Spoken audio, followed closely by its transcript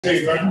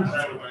Stephen,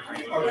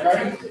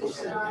 okay.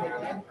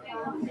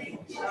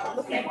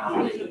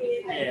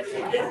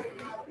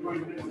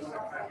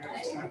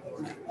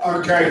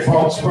 Okay,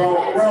 folks. Well,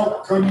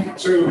 welcome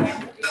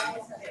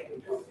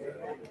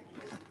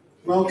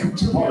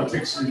to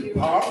Politics in the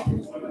Park.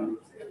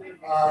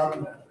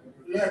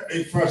 Let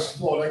me first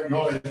of all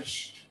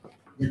acknowledge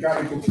the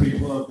Gadigal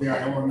people of the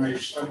Eora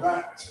Nation, and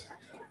that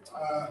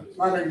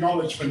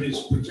acknowledgement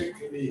is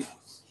particularly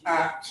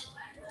apt,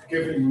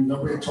 given that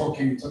we're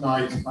talking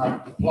tonight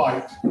about the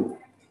plight of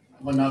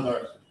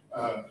another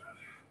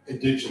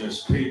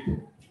Indigenous people.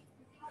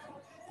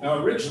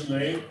 Now,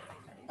 originally,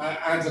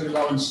 Anthony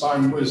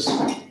Loewenstein was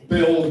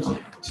billed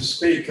to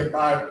speak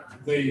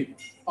about the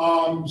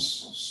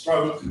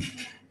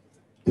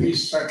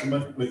peace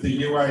settlement with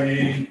the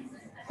UAE,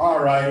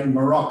 Bahrain,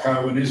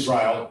 Morocco, and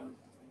Israel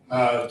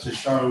to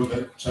show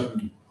that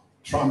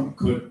Trump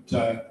could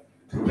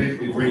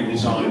completely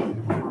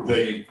redesign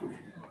the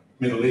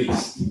Middle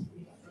East.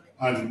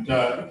 And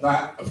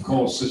that, of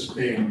course, has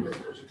been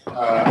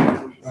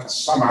that's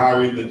somehow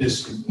in the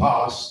distant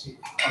past.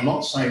 I'm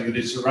not saying that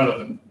it's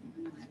irrelevant,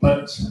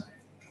 but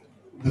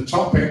the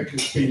topic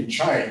has been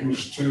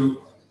changed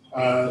to,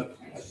 I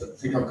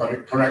think I've got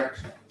it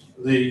correct,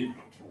 the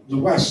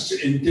West's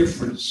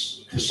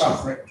indifference to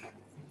suffering,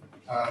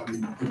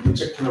 in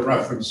particular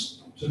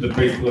reference to the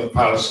people of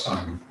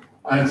Palestine.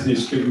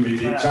 Anthony's given me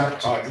the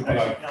exact title, but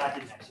I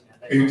didn't.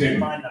 You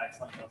didn't?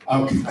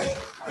 Okay.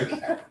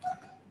 Okay.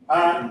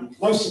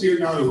 Most of you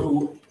know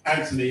who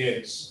Anthony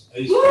is.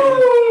 He's been...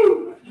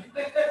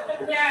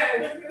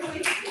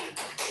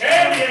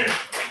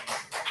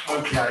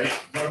 Okay,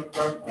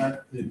 don't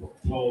let the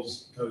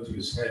applause go to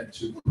his head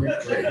too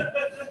quickly.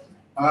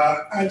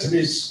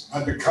 Anthony's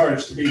had the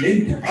courage to be an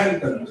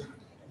independent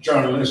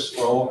journalist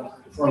for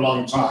a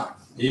long time.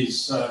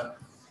 He's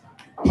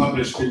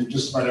published in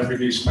just about every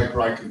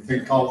newspaper I can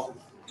think of.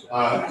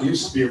 He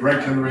used to be a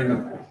regular in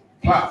a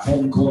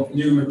platform called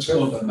New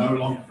Matilda, no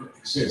longer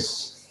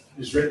exists.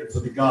 He's written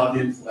for The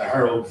Guardian, for The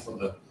Herald, for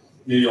the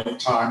New York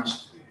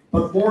Times.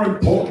 But more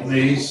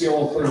importantly, he's the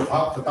author of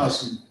half a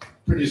dozen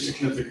pretty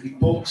significant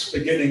books,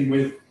 beginning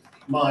with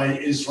My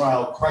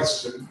Israel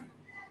Question,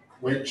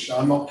 which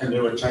I'm not going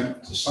to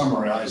attempt to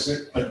summarize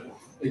it, but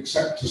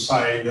except to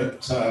say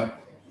that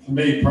for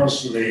me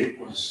personally, it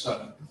was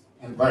a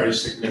very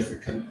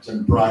significant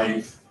and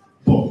brave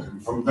book. And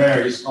from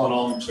there, he's gone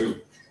on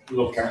to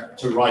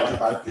write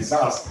about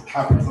disaster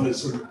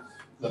capitalism,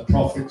 the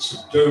prophets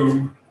of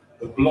doom,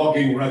 the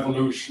blogging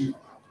revolution,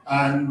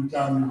 and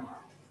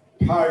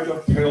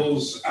powder,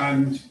 pills,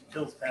 and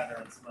pills, powder,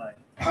 and smoke.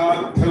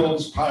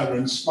 Pills, powder,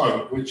 and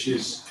smoke, which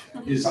is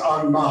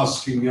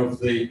unmasking of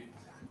the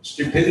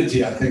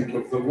stupidity, I think,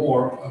 of the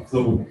war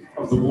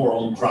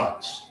on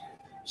drugs.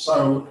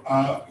 So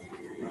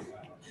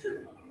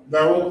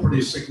they're all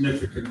pretty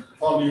significant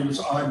volumes.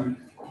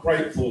 I'm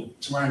grateful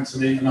to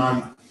Anthony, and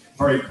I'm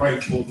very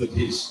grateful that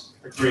he's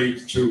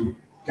agreed to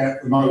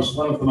get one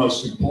of the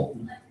most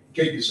important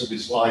gigs of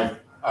his life,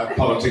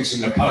 Politics in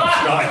the Pub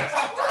tonight.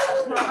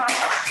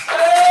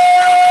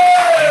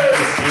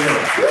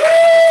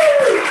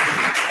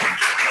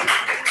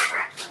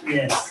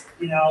 Yes,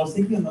 I was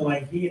thinking on the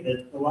way here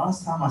that the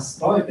last time I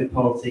spoke at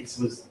Politics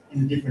was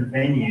in a different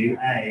venue,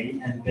 A,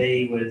 and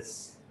B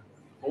was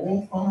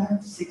 4,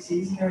 5, 6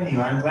 years ago.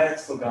 Anyway, I'm glad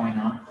it's still going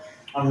on.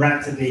 I'm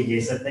rapt to be here,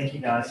 so thank you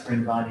guys for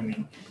inviting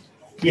me.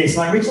 Yes,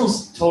 my original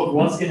talk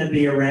was going to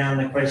be around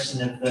the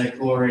question of the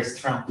glorious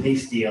Trump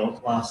peace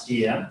deal last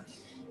year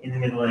in the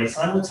Middle East.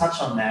 I will touch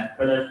on that,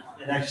 but it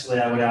actually,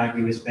 I would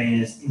argue, has been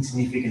as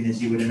insignificant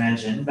as you would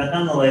imagine. But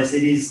nonetheless,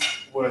 it is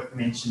worth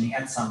mentioning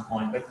at some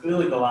point. But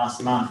clearly the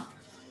last month,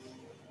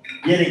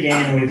 yet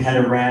again, we've had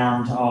a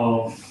round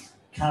of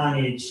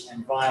carnage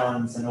and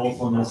violence and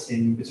awfulness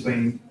in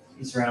between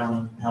Israel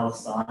and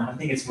Palestine. I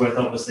think it's worth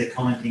obviously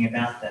commenting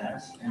about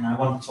that. And I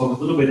want to talk a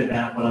little bit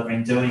about what I've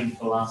been doing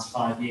for the last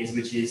 5 years,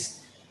 which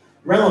is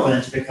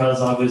relevant because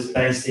I was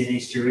based in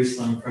East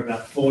Jerusalem for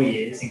about 4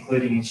 years,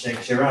 including in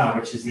Sheikh Jarrah,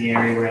 which is the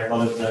area where a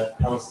lot of the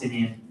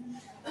Palestinian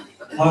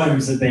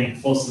homes are being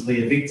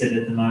forcibly evicted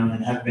at the moment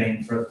and have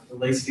been for at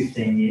least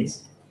 15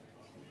 years.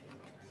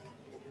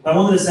 I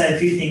wanted to say a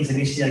few things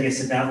initially, I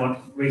guess, about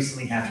what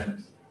recently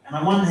happened. And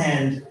on one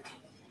hand,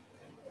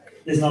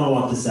 there's not a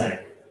lot to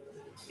say.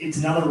 It's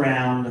another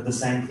round of the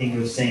same thing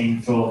we've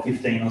seen for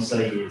 15 or so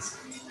years.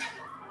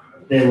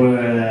 There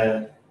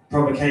were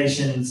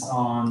provocations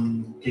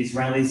on the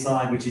Israeli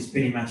side, which is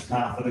pretty much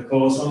par for the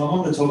course. And I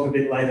want to talk a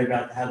bit later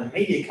about how the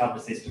media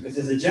covers this, because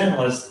as a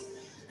journalist,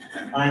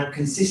 I'm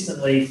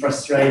consistently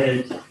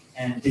frustrated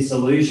and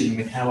disillusioned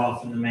with how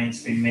often the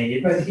mainstream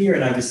media, both here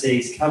and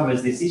overseas,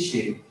 covers this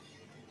issue.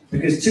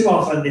 Because too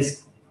often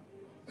this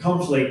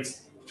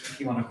conflict, if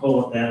you want to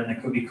call it that, and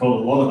it could be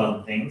called a lot of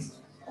other things,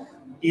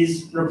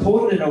 is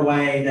reported in a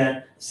way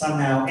that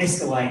somehow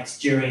escalates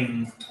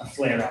during a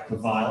flare-up of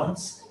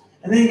violence,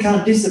 and then kind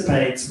of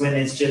dissipates when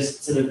it's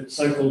just sort of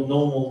so-called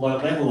normal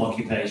low-level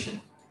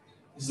occupation.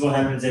 This is what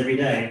happens every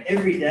day.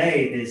 Every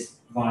day there's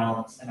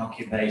violence and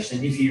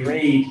occupation. If you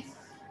read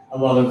a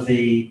lot of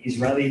the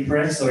Israeli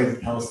press or even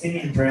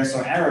Palestinian press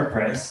or Arab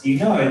press, you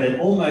know that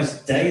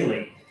almost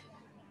daily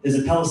there's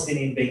a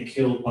Palestinian being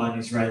killed by an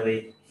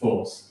Israeli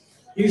force.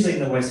 Usually in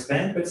the West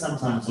Bank, but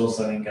sometimes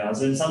also in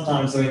Gaza, and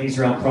sometimes they're in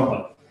Israel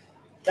proper.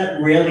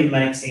 That rarely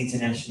makes the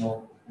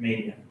international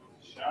media.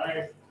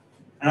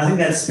 And I think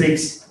that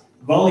speaks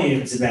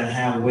volumes about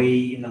how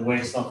we in the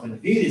West often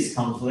view this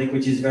conflict,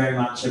 which is very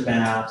much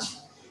about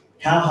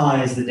how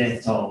high is the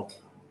death toll.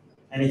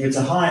 And if it's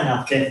a high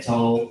enough death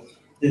toll,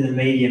 then the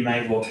media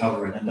may well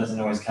cover it, and doesn't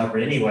always cover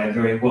it anyway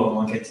very well, and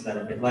I'll get to that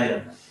a bit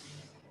later.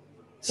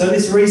 So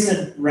this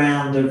recent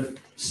round of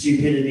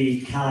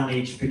stupidity,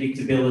 carnage,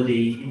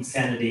 predictability,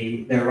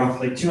 insanity, there are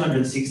roughly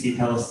 260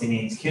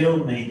 Palestinians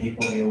killed. Many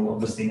people here will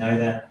obviously know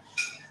that,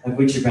 of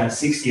which about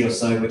 60 or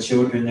so were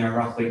children. There are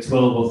roughly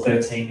 12 or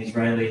 13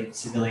 Israeli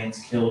civilians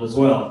killed as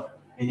well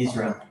in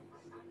Israel.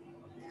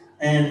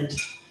 And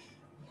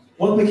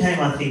what became,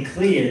 I think,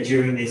 clear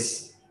during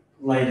this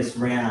latest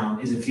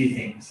round is a few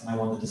things, and I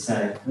wanted to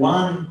say.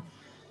 One,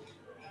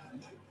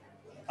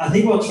 I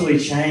think what's really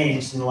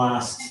changed in the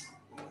last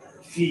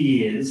few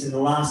years, and the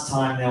last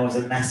time there was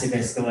a massive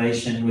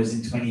escalation was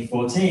in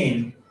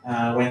 2014,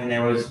 when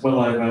there was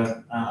well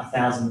over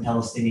 1,000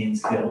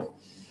 Palestinians killed,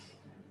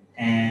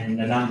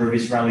 and a number of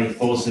Israeli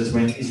forces,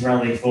 when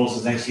Israeli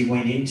forces actually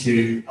went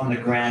on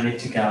the ground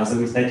into Gaza,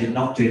 which they did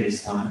not do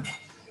this time,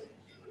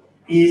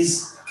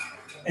 it's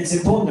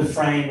important to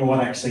frame what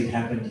actually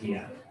happened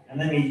here. And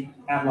let me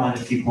outline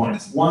a few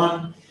points.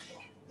 One,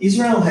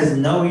 Israel has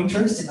no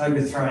interest in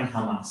overthrowing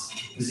Hamas.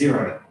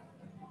 Zero.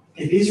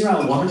 If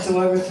Israel wanted to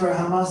overthrow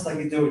Hamas, they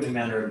could do it in a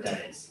matter of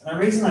days. And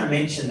the reason I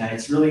mention that,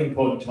 it's really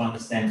important to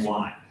understand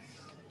why.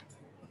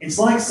 It's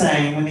like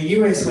saying when the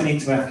US went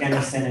into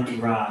Afghanistan and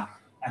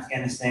Iraq,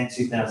 Afghanistan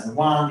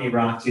 2001,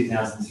 Iraq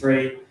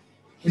 2003,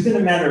 within a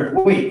matter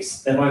of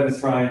weeks, they've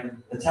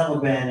overthrown the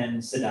Taliban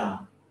and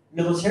Saddam.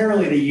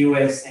 Militarily, the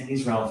US and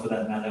Israel, for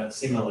that matter,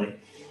 similarly,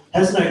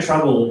 has no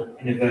trouble,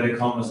 in inverted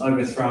commas,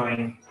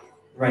 overthrowing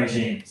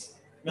regimes.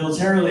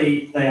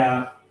 Militarily, they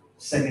are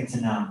second to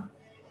none.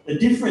 The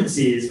difference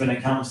is when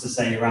it comes to,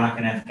 say, Iraq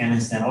and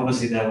Afghanistan,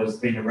 obviously there has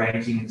been a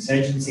raging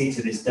insurgency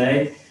to this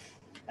day.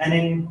 And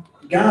in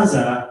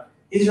Gaza,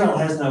 Israel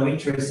has no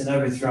interest in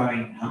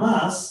overthrowing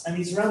Hamas, and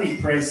the Israeli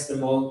press, the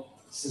more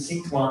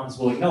succinct ones,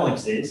 will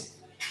acknowledge this.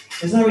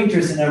 There's no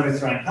interest in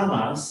overthrowing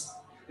Hamas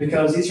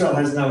because Israel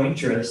has no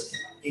interest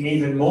in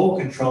even more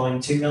controlling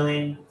 2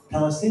 million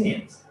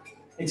Palestinians.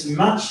 It's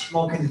much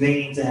more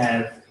convenient to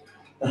have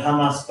the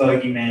Hamas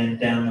bogeyman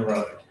down the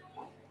road.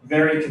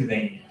 Very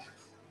convenient.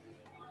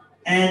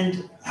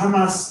 And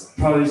Hamas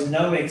pose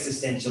no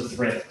existential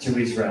threat to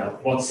Israel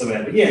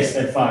whatsoever. Yes,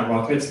 they fire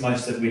rockets,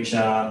 most of which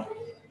are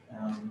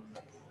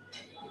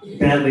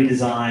badly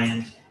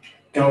designed,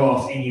 go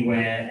off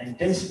anywhere, and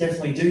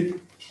definitely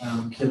do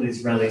kill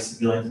Israeli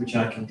civilians, which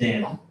I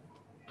condemn.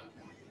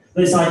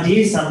 This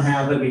idea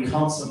somehow that we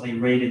constantly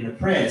read in the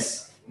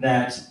press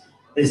that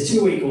there's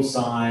two equal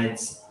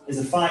sides, there's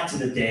a fight to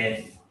the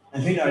death,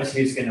 and who knows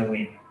who's going to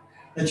win.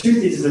 The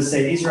truth is, as I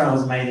said, Israel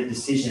has made a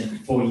decision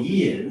for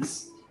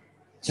years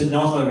to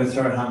not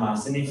overthrow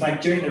Hamas. And in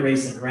fact, during the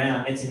recent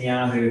round,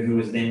 Netanyahu, who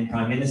was then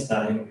Prime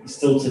Minister, who is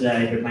still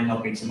today but may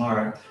not be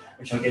tomorrow,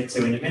 which I'll get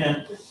to in a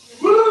minute,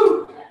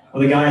 well,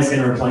 the guy who's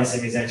going to replace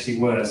him is actually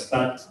worse,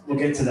 but we'll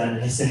get to that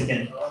in a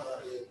second,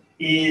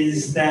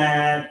 is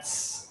that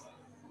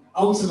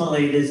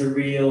ultimately there's a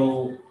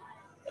real...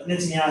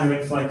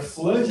 Netanyahu, in fact,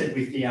 flirted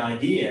with the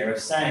idea of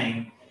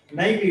saying,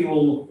 maybe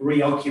we'll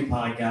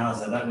reoccupy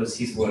Gaza. That was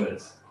his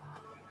words.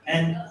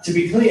 And to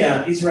be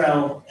clear,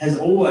 Israel has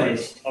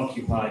always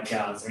occupied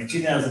Gaza. In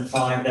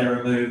 2005, they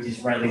removed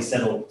Israeli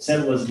settlers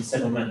and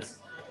settlements.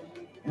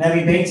 And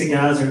having been to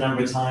Gaza a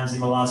number of times in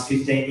the last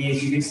 15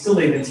 years, you can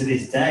still, even to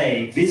this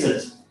day,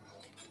 visit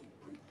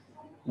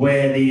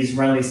where the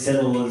Israeli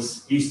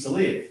settlers used to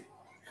live.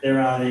 There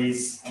are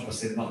these,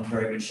 obviously not in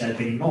very good shape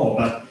anymore,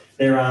 but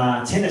there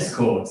are tennis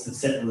courts that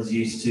settlers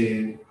used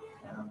to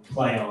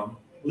play on,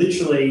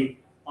 literally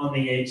on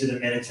the edge of the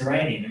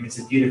Mediterranean. I mean, it's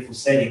a beautiful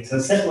setting. So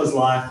the settlers'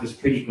 life was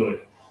pretty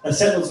good. The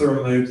settlers were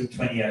removed in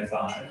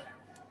 2005.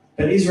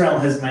 But Israel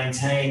has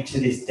maintained to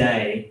this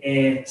day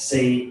air,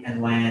 sea,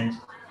 and land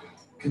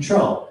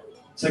control.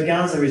 So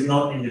Gaza is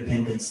not an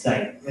independent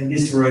state. I mean,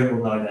 this room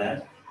will know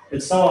that.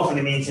 But so often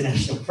in the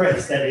international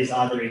press, that is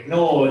either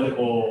ignored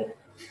or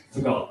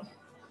forgotten.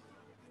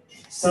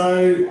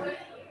 So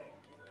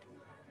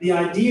the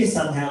idea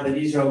somehow that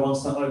Israel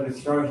wants to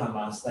overthrow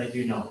Hamas, they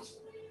do not.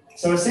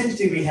 So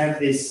essentially we have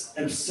this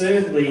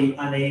absurdly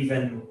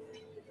uneven,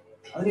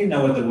 I don't even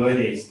know what the word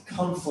is,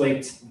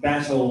 conflict,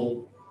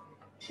 battle,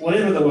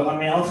 whatever the word, I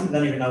mean, I often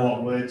don't even know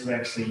what word to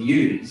actually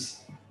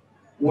use,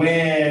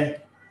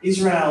 where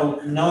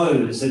Israel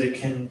knows that it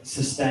can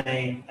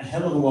sustain a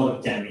hell of a lot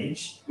of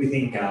damage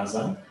within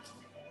Gaza.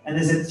 And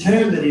there's a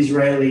term that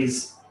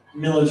Israelis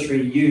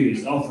military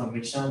use often,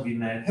 which some of you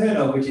may have heard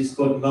of, which is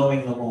called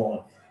mowing the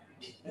lawn.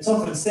 It's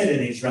often said in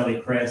the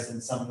Israeli press,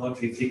 and some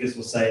military figures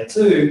will say it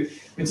too,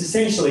 which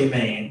essentially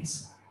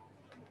means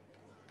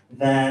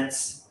that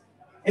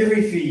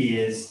every few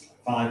years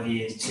 5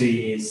 years, 2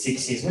 years,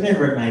 6 years,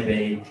 whatever it may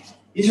be,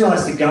 Israel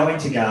has to go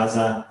into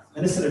Gaza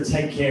and just sort of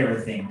take care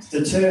of things,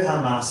 deter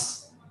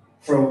Hamas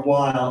for a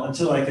while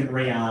until they can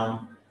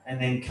rearm and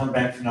then come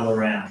back for another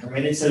round. I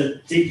mean, it's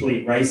a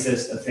deeply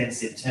racist,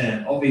 offensive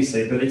term,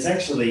 obviously, but it's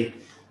actually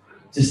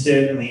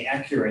disturbingly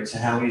accurate to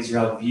how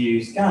Israel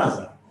views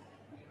Gaza.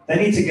 They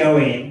need to go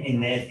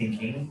in their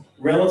thinking,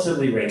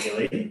 relatively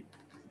regularly.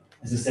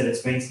 As I said,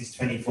 it's been since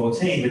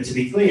 2014, but to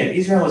be clear,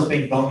 Israel has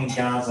been bombing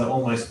Gaza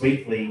almost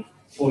weekly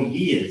for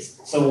years.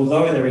 So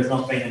although there has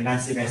not been a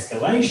massive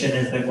escalation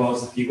as there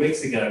was a few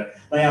weeks ago,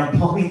 they are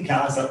bombing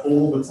Gaza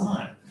all the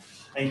time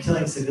and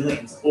killing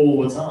civilians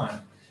all the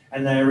time.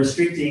 And they are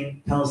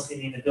restricting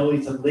Palestinian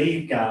ability to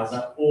leave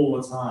Gaza all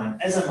the time.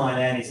 As I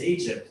might add, is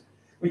Egypt,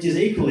 which is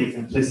equally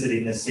complicit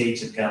in the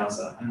siege of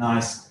Gaza, a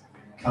nice,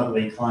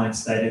 cuddly client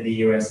state of the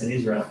US and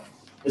Israel.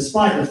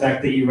 Despite the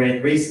fact that you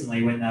read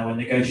recently when they were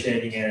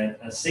negotiating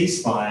a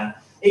ceasefire,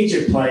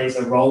 Egypt plays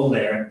a role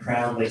there and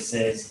proudly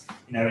says,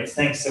 you know, it's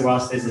thanks to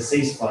us there's a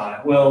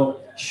ceasefire.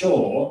 Well,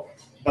 sure,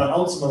 but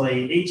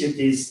ultimately Egypt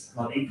is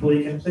not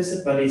equally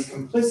complicit, but is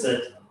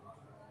complicit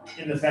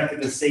in the fact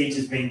that the siege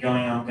has been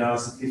going on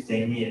Gaza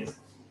 15 years.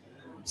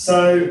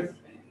 So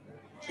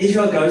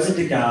Israel goes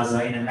into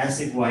Gaza in a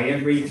massive way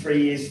every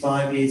 3 years,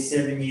 5 years,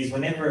 7 years,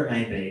 whenever it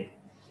may be,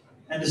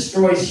 and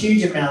destroys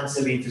huge amounts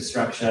of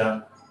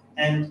infrastructure.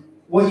 And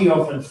what you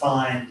often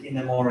find in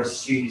the more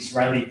astute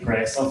Israeli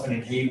press, often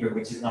in Hebrew,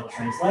 which is not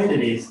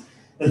translated, is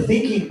the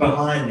thinking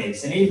behind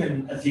this. And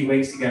even a few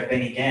weeks ago,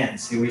 Benny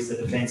Gantz, who is the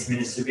defense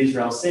minister of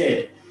Israel,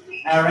 said,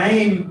 our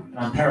aim, and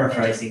I'm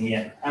paraphrasing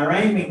here, our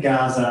aim in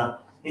Gaza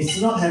is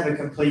to not have a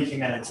complete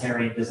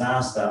humanitarian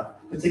disaster,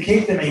 but to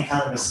keep them in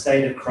kind of a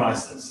state of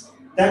crisis.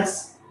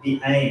 That's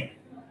the aim.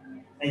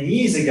 And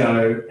years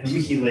ago, and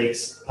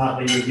WikiLeaks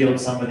partly revealed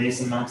some of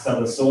this amongst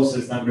other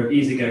sources a number of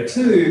years ago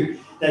too,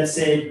 that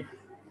said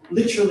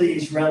literally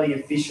Israeli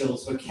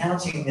officials were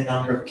counting the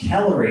number of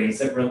calories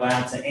that were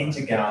allowed to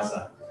enter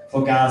Gaza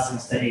for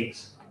Gazans to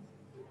eat.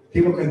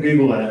 People can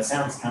Google that. It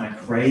sounds kind of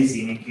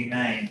crazy and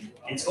inhumane.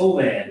 It's all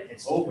there.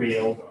 It's all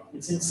real.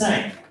 It's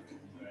insane.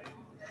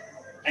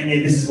 And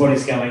yet this is what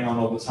is going on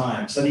all the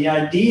time. So the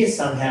idea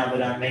somehow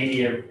that our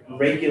media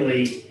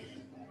regularly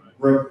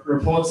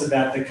reports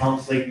about the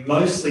conflict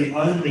mostly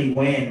only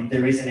when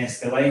there is an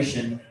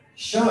escalation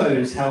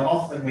shows how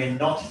often we're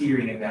not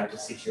hearing about the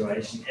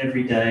situation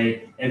every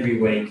day, every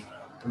week,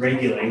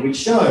 regularly, which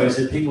shows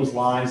that people's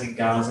lives in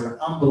Gaza are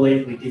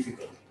unbelievably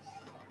difficult.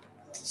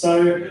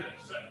 So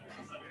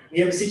we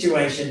have a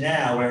situation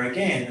now where,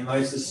 again, the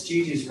most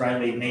astute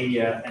Israeli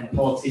media and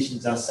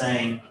politicians are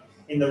saying,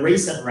 in the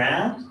recent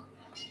round,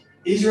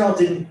 Israel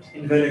didn't,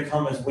 inverted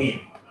commas, win.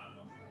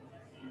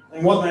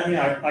 And what, you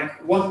know,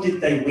 like, what did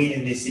they win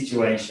in this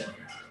situation?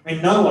 I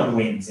mean, no one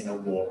wins in a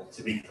war,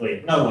 to be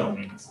clear. No one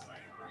wins.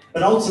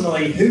 But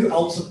ultimately, who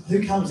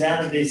comes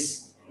out of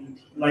this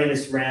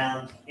latest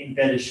round in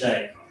better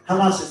shape?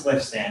 Hamas is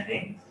left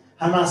standing.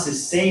 Hamas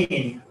is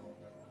seen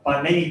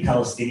by many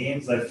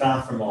Palestinians, though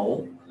far from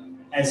all,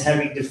 as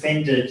having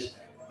defended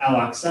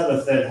Al-Aqsa,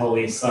 the third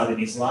holiest site in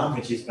Islam,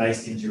 which is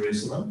based in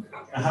Jerusalem.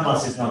 Now,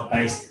 Hamas is not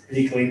based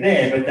particularly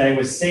there, but they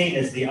were seen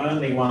as the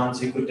only ones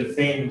who could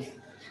defend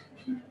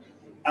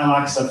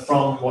Al-Aqsa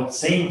from what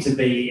seemed to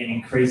be an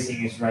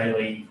increasing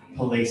Israeli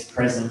police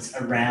presence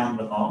around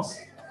the mosque.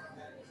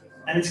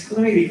 And it's,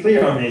 let me be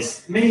clear on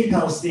this, many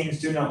Palestinians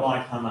do not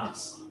like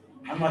Hamas.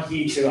 I'm not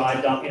here to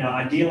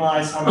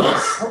idealize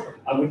Hamas.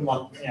 I wouldn't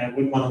want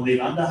to live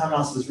under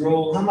Hamas's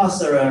rule.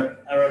 Hamas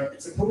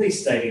it's a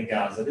police state in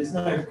Gaza. There's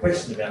no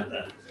question about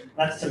that.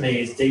 That to me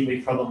is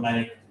deeply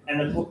problematic. And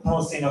the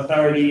Palestinian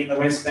Authority in the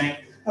West Bank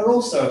are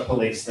also a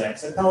police state.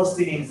 So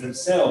Palestinians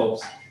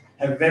themselves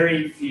have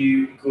very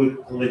few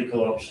good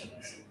political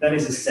options. That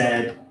is a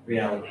sad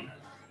reality,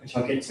 which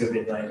I'll get to a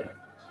bit later.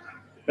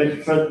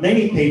 But for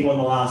many people in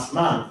the last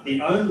month,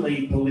 the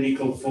only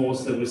political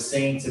force that was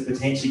seen to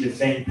potentially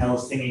defend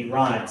Palestinian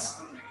rights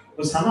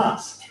was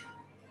Hamas.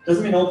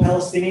 Doesn't mean all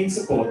Palestinians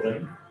support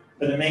them,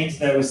 but it means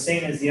they were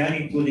seen as the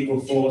only political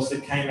force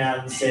that came out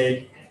and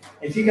said,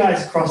 if you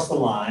guys cross the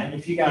line,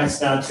 if you guys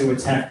start to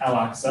attack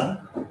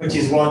Al-Aqsa, which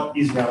is what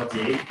Israel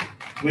did,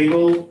 we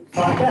will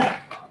fight back.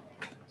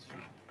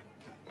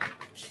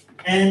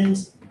 And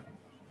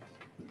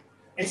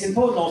it's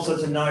important also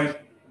to note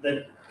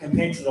that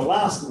compared to the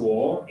last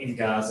war in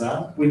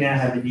Gaza, we now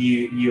have a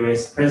new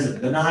US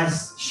president, a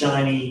nice,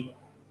 shiny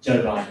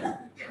Joe Biden.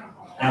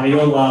 Now, we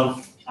all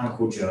love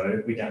Uncle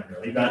Joe. We don't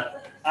really,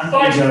 but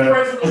Uncle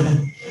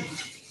Joe.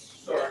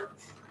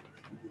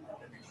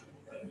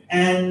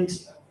 And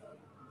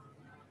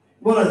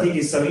what I think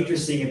is so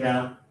interesting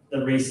about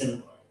the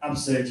recent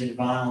upsurge in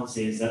violence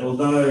is that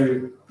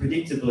although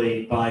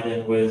predictably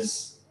Biden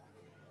was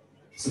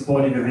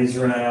supportive of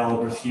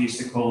Israel, refused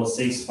to call a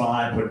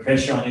ceasefire, put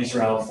pressure on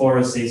Israel for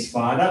a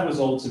ceasefire, that was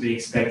all to be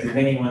expected. If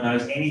anyone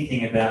knows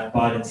anything about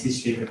Biden's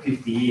history for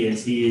 50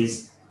 years, he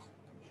is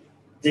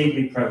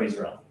deeply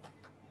pro-Israel.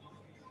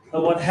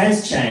 But what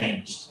has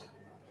changed,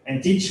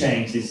 and did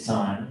change this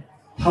time,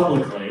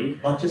 publicly,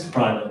 not just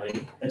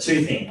privately, are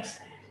two things.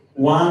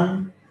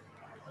 One,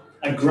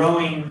 a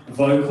growing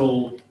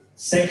vocal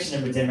section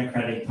of the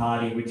Democratic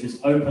Party which is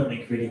openly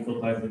critical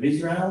both of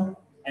Israel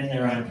and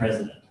their own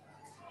president.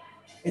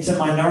 It's a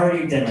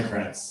minority of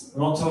Democrats.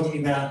 I'm not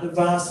talking about the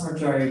vast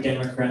majority of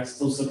Democrats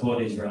still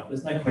support Israel.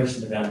 There's no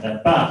question about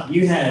that. But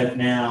you have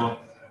now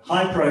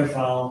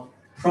high-profile,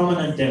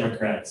 prominent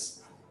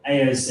Democrats,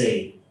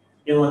 AOC,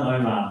 Ilhan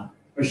Omar,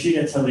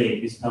 Rashida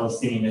Tlaib, who's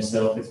Palestinian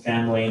herself with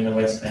family in the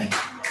West Bank,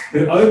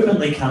 who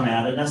openly come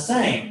out and are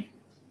saying,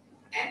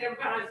 And the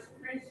vice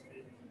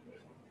president.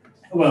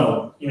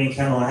 well, you mean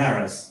Kamala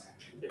Harris?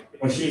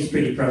 Well, she's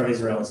pretty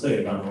pro-Israel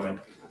too, by the way.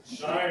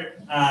 Sorry.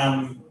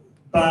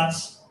 But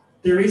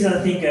there is,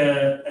 I think,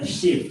 a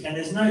shift, and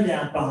there's no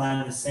doubt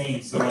behind the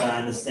scenes, from what I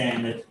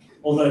understand, that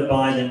although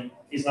Biden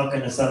is not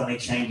going to suddenly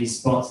change his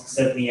spots at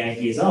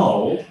 78 years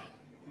old,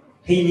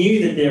 he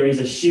knew that there is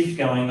a shift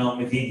going on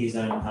within his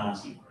own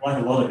party,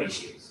 like a lot of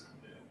issues,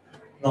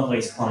 not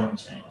least climate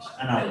change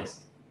and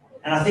others.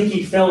 And I think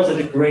he felt to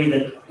a degree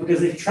that,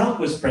 because if Trump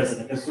was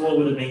president, this war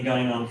would have been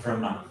going on for a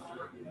month,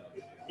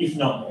 if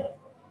not more.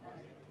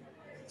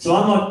 So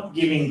I'm not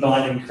giving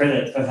Biden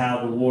credit for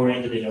how the war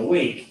ended in a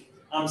week.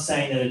 I'm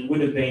saying that it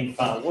would have been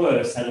far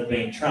worse had it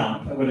been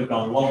Trump. It would have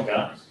gone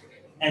longer.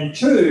 And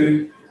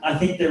two, I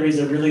think there is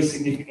a really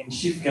significant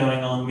shift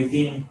going on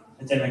within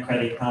the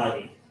Democratic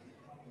Party.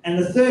 And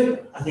the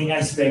third, I think,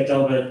 aspect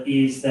of it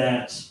is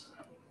that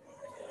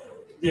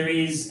there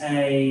is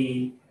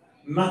a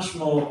much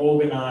more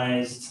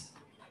organised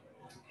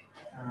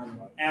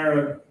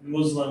Arab,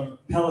 Muslim,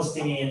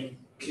 Palestinian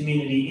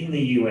community in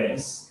the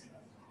US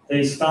that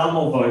is far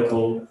more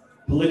vocal,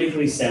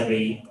 politically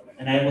savvy,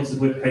 and able to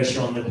put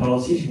pressure on the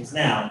politicians.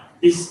 Now,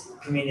 this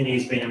community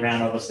has been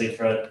around obviously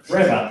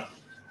forever,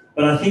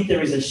 but I think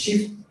there is a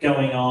shift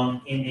going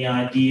on in the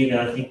idea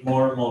that I think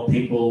more and more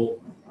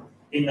people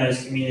in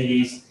those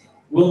communities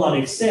will not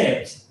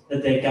accept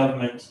that their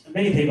government, and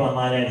many people I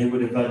might add who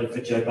would have voted for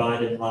Joe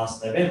Biden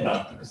last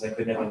November because they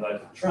could never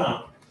vote for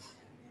Trump,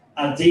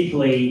 are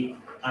deeply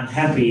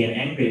unhappy and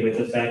angry with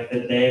the fact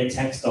that their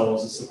tax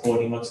dollars are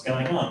supporting what's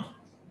going on.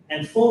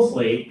 And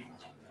fourthly,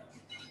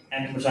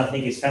 and which I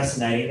think is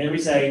fascinating, there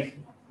is a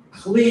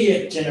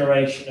clear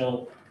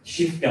generational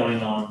shift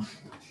going on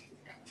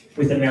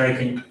with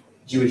American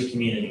Jewish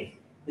community.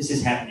 This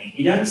is happening.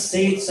 You don't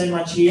see it so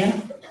much here,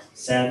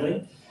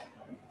 sadly.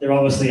 There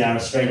obviously are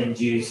Australian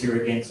Jews who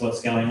are against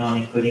what's going on,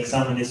 including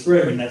some in this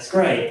room, and that's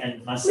great,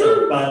 and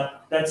myself,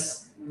 but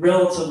that's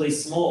relatively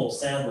small,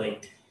 sadly.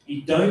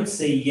 You don't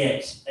see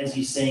yet, as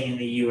you're seeing in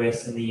the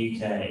US and the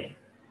UK,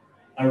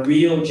 a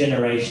real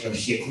generational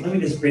shift. And let me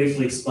just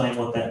briefly explain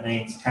what that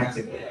means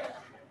practically.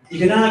 You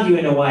can argue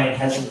in a way it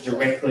hasn't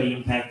directly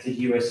impacted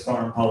US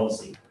foreign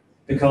policy,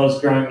 because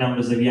growing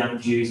numbers of young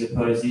Jews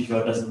oppose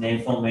Israel doesn't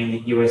therefore mean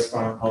that US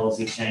foreign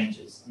policy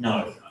changes.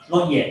 No,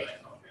 not yet.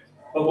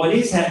 But what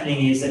is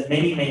happening is that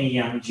many, many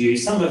young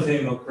Jews, some of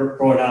whom are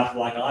brought up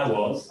like I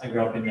was, I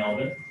grew up in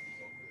Melbourne,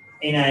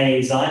 in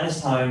a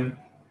Zionist home,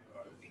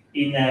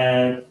 in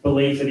a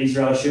belief that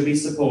Israel should be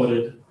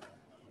supported,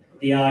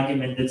 the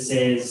argument that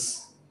says,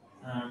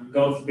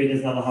 God forbid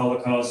there's another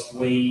Holocaust,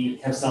 we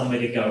have somewhere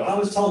to go. I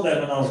was told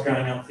that when I was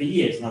growing up for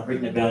years, and I've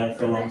written about it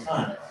for a long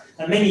time.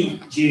 And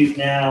many Jews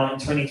now in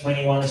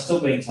 2021 are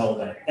still being told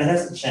that. That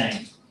hasn't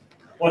changed.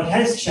 What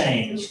has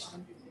changed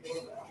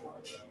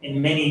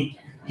in many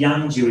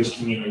young Jewish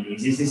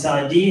communities is this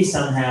idea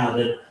somehow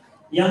that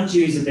young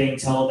Jews are being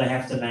told they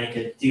have to make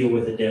a deal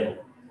with the devil.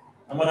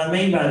 And what I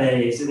mean by that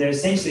is that they're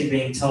essentially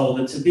being told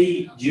that to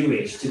be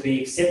Jewish, to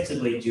be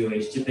acceptably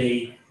Jewish, to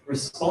be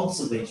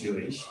responsibly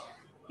Jewish,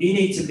 you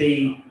need to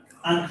be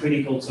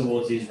uncritical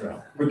towards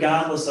Israel,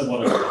 regardless of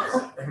what it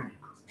is.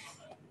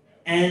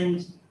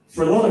 And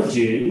for a lot of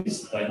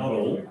Jews, though not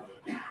all,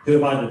 who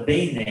have either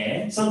been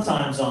there,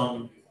 sometimes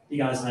on, you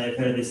guys may have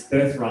heard of this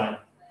Birthright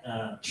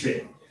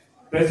trip.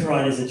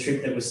 Birthright is a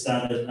trip that was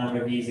started a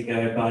number of years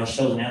ago by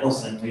Sheldon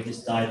Adelson, who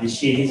just died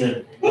this year. He's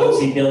a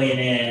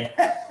multi-billionaire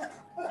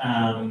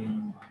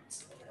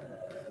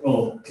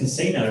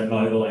casino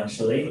mogul,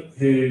 actually,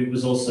 who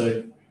was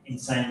also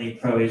insanely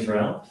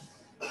pro-Israel.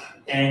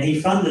 And he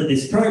funded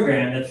this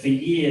program that for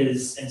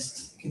years, and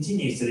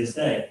continues to this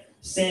day,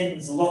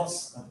 sends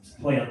lots,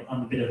 probably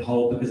on a bit of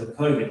hold because of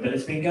COVID, but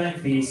it's been going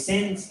for years,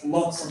 sends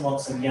lots and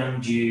lots of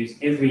young Jews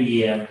every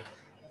year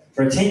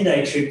for a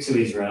 10-day trip to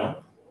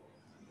Israel.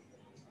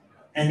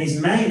 And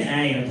his main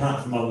aim,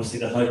 apart from obviously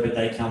the hope that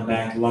they come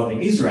back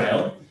loving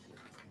Israel,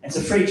 it's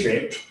a free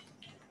trip.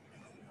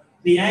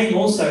 The aim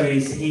also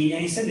is, and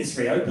he said this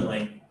very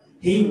openly,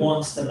 he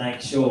wants to make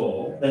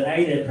sure that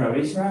A, they're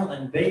pro-Israel,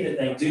 and B, that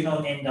they do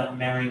not end up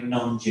marrying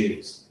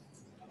non-Jews.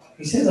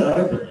 He says that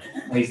openly.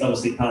 Well, he's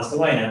obviously passed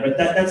away now, but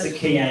that's a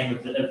key aim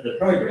of the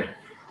program.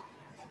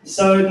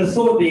 So the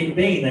thought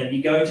being that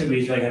you go to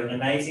Israel, you have an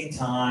amazing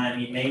time,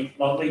 you meet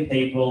lovely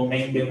people,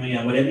 men,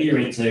 women, whatever you're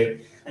into,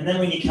 and then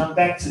when you come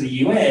back to the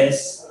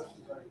US,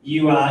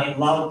 you are in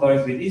love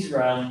both with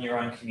Israel and your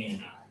own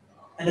community.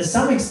 And to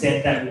some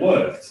extent that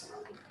worked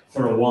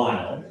for a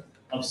while,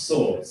 of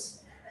sorts.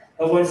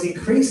 But what's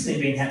increasingly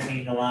been happening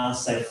in the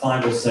last, say,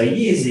 5 or so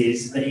years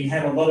is that you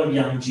have a lot of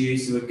young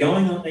Jews who are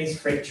going on these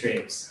free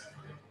trips,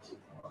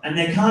 and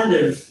they're kind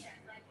of,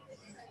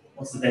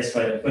 what's the best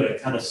way to put it,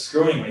 kind of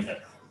screwing with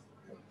it.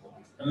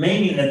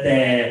 Meaning that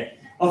they're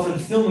often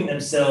filming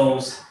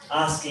themselves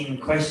asking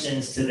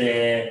questions to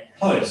their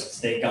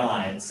hosts, their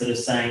guides, sort of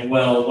saying,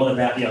 well, what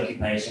about the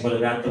occupation? What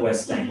about the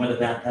West Bank? What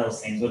about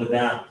Palestinians? What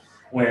about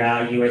where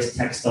our US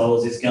tax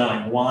dollars is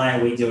going? Why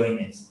are we doing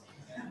this?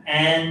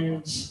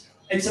 And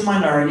it's a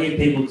minority of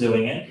people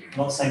doing it. I'm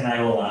not saying they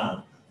all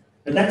are,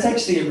 but that's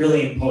actually a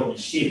really important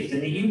shift.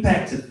 And the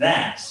impact of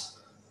that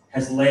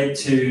has led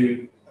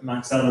to,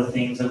 amongst other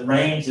things, a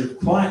range of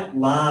quite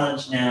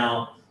large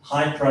now,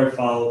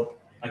 high-profile,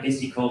 I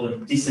guess you call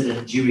them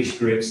dissident Jewish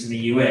groups in the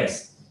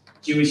US.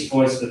 Jewish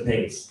Voice for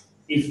Peace,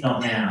 If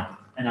Not Now,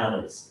 and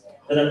others,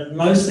 that are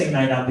mostly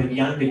made up of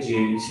younger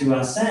Jews who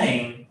are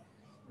saying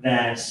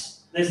that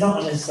there's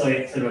not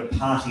necessarily sort of a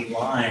party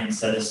line,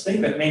 so to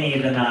speak, but many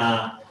of them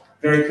are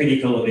very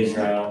critical of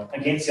Israel,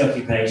 against the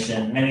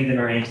occupation. Many of them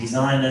are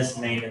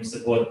anti-Zionist, many of them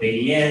support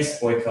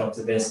BDS, boycott,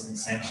 divestment,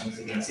 sanctions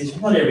against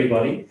Israel. Not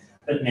everybody,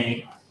 but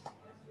many.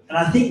 And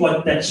I think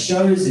what that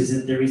shows is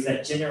that there is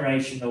that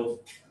generational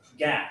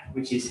gap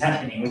which is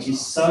happening, which is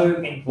so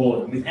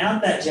important.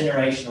 Without that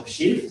generational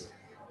shift,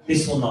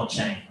 this will not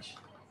change.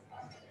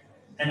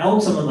 And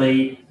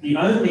ultimately, the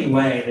only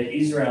way that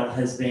Israel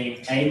has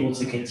been able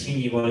to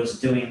continue what it's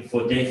doing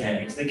for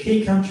decades, the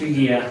key country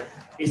here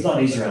is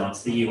not Israel,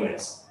 it's the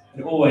US.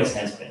 It always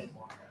has been.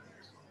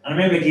 I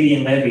remember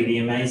Gideon Levy, the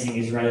amazing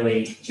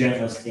Israeli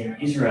journalist in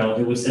Israel,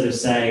 who would sort of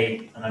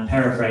say, and I'm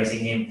paraphrasing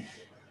him,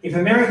 if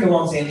America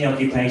wants to end the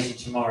occupation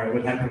tomorrow, it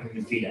would happen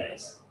in a few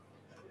days.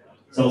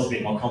 It's also a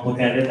bit more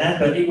complicated than that,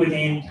 but it would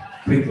end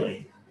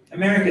quickly.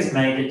 America's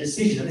made a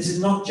decision, and this is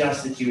not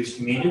just the Jewish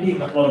community. A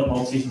lot of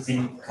politicians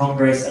in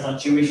Congress are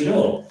not Jewish at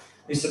all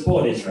who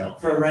support Israel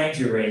for a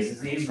range of reasons.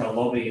 The Israel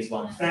lobby is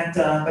one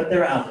factor, but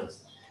there are others.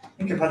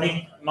 I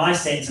think my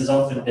sense has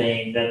often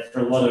been that for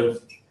a lot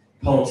of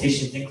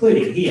politicians,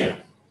 including here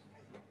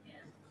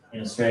in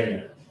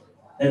Australia,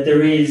 that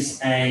there is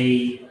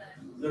the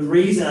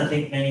reason I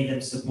think many of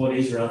them support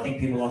Israel, I think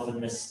people often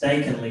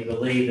mistakenly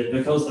believe that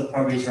because the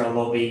pro-Israel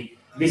lobby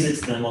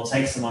visits them or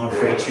takes them on a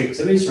free trip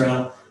to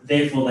Israel,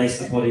 therefore they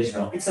support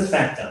Israel. It's a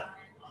factor.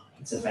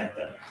 It's a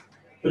factor.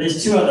 But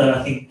there's two other,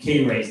 I think,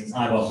 key reasons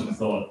I've often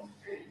thought.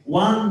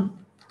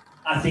 One,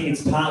 I think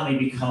it's partly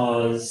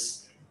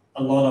because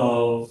a lot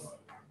of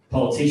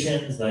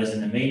politicians, those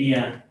in the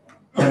media,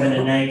 have an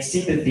innate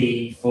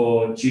sympathy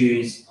for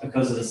Jews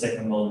because of the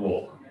Second World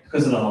War,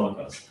 because of the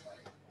Holocaust.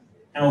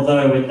 And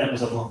although that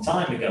was a long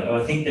time ago,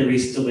 I think there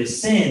is still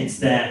this sense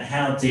that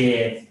how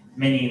dare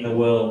many in the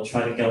world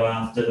try to go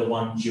after the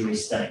one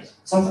Jewish state.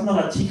 It's often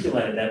not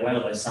articulated that way,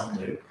 although some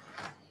do.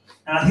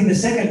 And I think the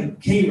second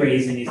key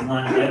reason is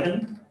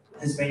 9/11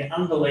 has been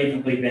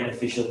unbelievably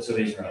beneficial to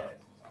Israel,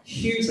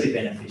 hugely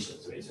beneficial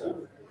to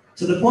Israel,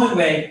 to the point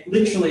where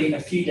literally a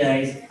few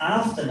days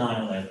after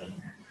 9/11,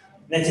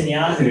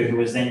 Netanyahu, who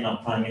was then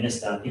not Prime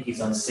Minister, I think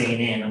he's on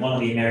CNN, and one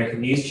of the American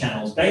news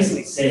channels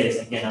basically says,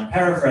 again, I'm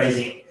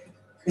paraphrasing,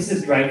 this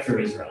is great for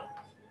Israel.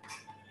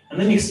 And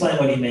let me explain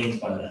what he means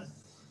by that.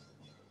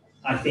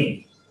 I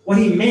think what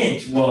he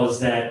meant was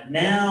that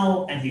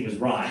now, and he was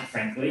right,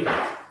 frankly,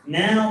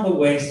 now the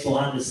West will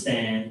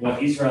understand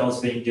what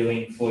Israel's been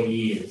doing for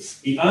years.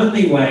 The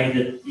only way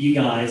that you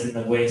guys in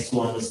the West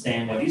will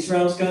understand what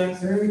Israel's going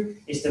through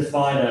is to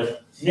fight a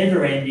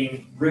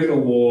never-ending, brutal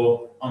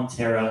war on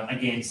terror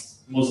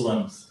against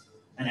Muslims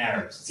and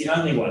Arabs. It's the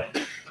only way.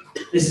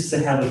 This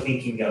is how the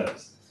thinking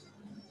goes.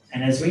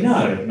 And as we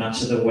know,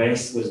 much of the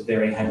West was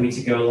very happy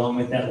to go along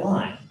with that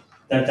line.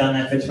 They've done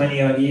that for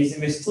 20-odd years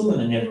and we're still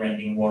in a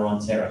never-ending war on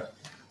terror.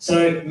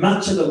 So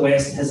much of the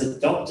West has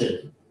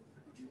adopted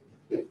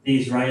the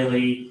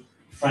Israeli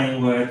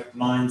framework,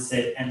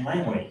 mindset, and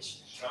language.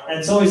 And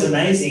it's always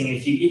amazing,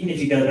 even if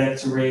you go back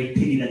to read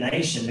Pity the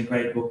Nation, the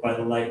great book by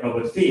the late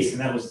Robert Fisk,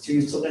 and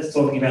that's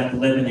talking about the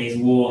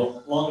Lebanese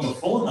war long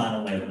before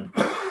 9/11.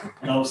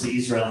 And obviously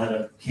Israel had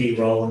a key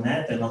role in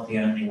that, they're not the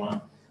only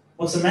one.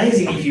 What's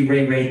amazing if you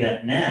reread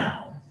that now,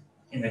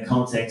 in the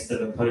context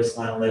of a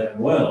post-9/11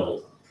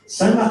 world,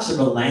 so much of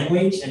the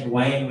language and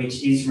way in which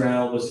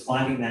Israel was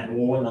fighting that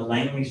war and the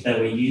language they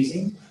were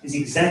using is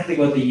exactly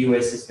what the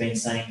US has been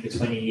saying for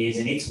 20 years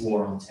in its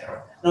war on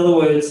terror. In other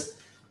words,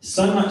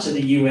 so much of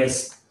the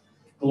US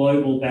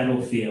global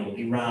battlefield,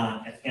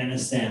 Iraq,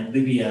 Afghanistan,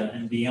 Libya,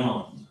 and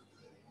beyond,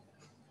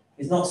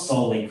 is not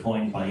solely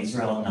coined by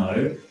Israel,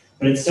 no,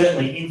 but it's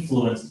certainly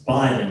influenced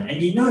by them.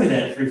 And you know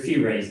that for a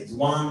few reasons.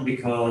 One,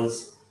 because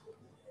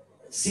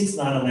since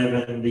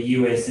 9/11, the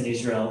US and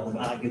Israel have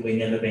arguably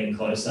never been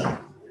closer.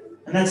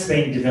 And that's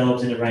been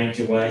developed in a range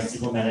of ways,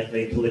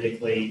 diplomatically,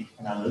 politically,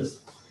 and others.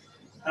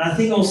 And I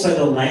think also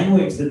the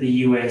language that the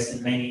US and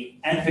many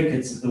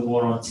advocates of the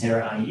war on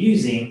terror are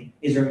using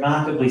is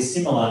remarkably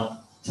similar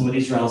to what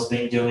Israel's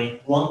been doing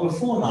long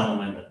before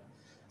 9/11.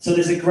 So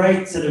there's a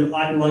great sort of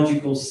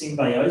ideological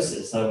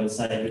symbiosis, I would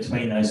say,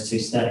 between those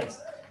two states.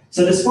 So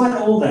despite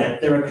all that,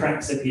 there are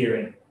cracks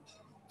appearing.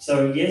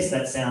 So yes,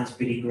 that sounds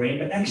pretty green,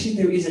 but actually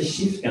there is a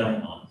shift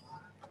going on.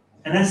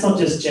 And that's not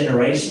just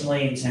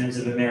generationally in terms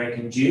of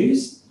American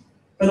Jews,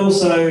 but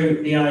also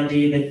the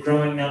idea that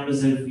growing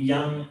numbers of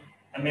young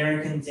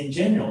Americans in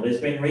general.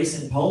 There's been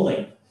recent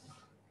polling,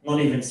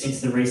 not even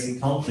since the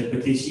recent conflict,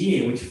 but this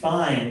year, which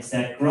finds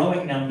that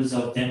growing numbers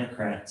of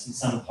Democrats, in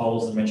some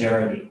polls the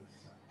majority,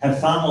 have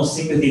far more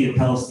sympathy to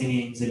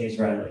Palestinians than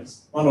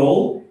Israelis. Not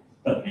all,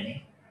 but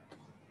many.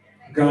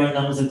 Growing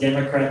numbers of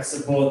Democrats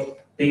support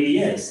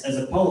BDS as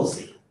a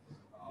policy.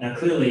 Now,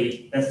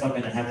 clearly, that's not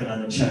going to happen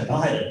under Joe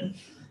Biden,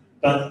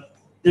 but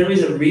there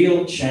is a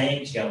real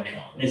change going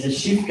on. There's a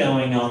shift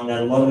going on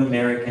that a lot of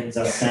Americans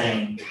are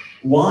saying,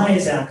 why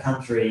is our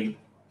country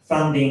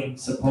funding,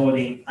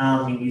 supporting,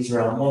 arming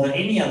Israel more than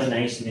any other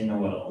nation in the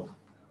world,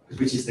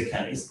 which is the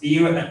case?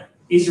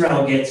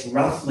 Israel gets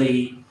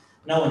roughly,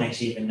 no one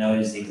actually even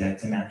knows the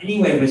exact amount,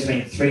 anywhere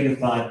between $3 to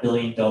 $5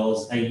 billion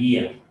a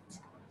year.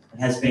 It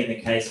has been the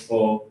case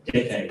for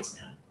decades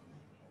now.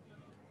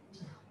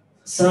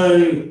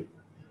 So,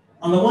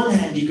 on the one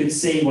hand, you could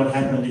see what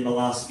happened in the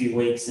last few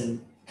weeks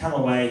and come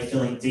away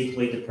feeling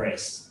deeply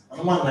depressed. On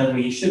the one level,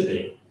 you should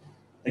be.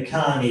 The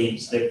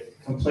carnage, the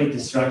complete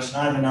destruction.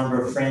 I have a number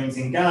of friends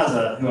in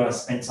Gaza who I've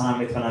spent time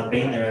with when I've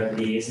been there over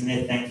the years, and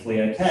they're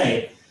thankfully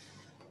okay.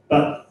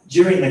 But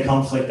during the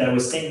conflict, they were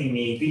sending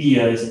me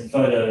videos and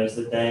photos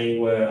that they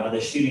were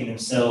either shooting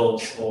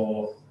themselves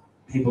or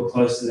people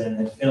close to them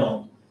had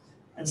filmed.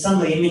 And some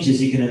of the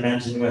images you can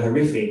imagine were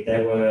horrific.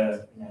 They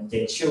were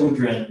dead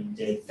children,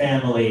 dead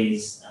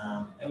families.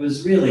 It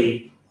was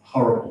really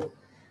horrible.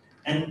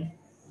 And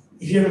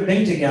if you haven't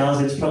been to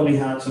Gaza, it's probably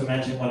hard to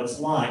imagine what it's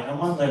like. On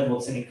one level,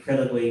 it's an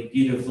incredibly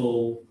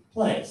beautiful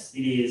place.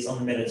 It is on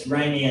the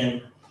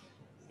Mediterranean.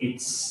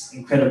 It's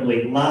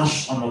incredibly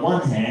lush on the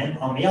one hand.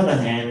 On the other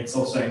hand, it's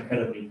also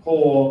incredibly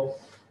poor.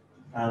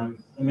 The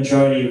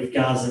majority of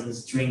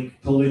Gazans drink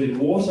polluted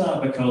water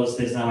because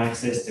there's no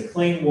access to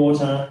clean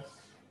water.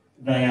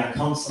 They are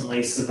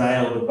constantly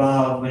surveilled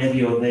above. Whenever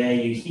you're there,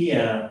 you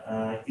hear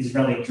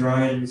Israeli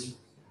drones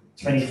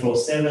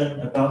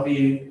 24/7 above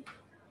you.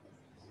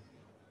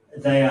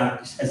 They are,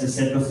 as I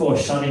said before,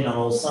 shut in on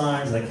all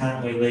sides. They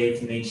can't really leave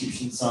from the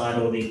Egyptian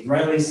side or the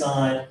Israeli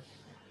side.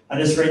 I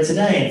just read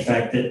today, in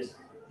fact, that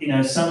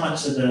so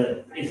much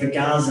of if a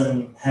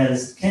Gazan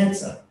has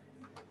cancer,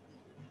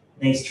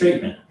 needs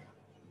treatment,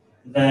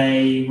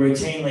 they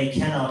routinely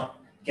cannot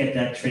get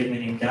that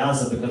treatment in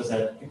Gaza because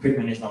that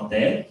equipment is not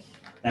there.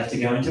 They have to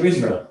go into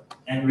Israel.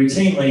 And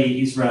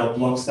routinely, Israel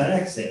blocks that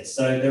access.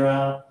 So there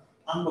are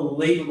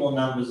unbelievable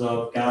numbers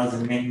of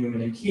Gazan men,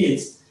 women, and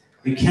kids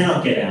who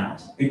cannot get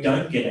out, who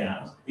don't get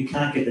out, who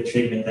can't get the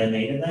treatment they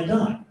need, and they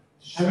die.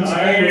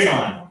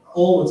 Happens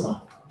all the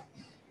time.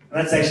 And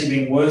that's actually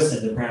been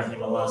worsened, apparently, in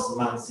the last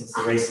month since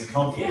the recent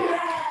conflict.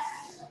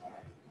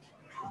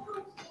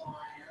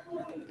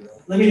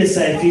 Let me just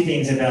say a few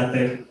things about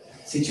the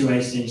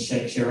situation in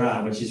Sheikh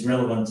Jarrah, which is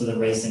relevant to the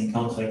recent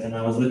conflict, and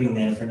I was living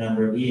there for a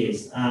number of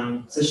years.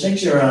 So Sheikh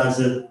Jarrah is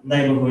a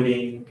neighbourhood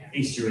in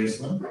East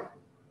Jerusalem.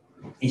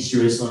 East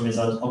Jerusalem is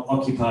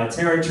occupied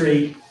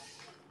territory,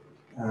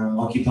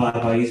 occupied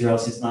by Israel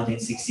since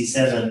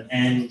 1967,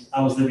 and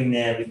I was living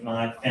there with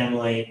my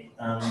family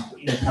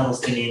in a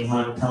Palestinian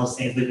home.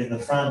 Palestinians lived in the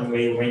front, and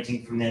we were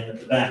renting from them at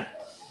the back.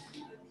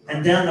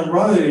 And down the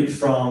road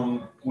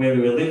from where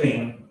we were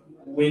living,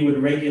 we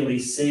would regularly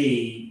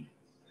see,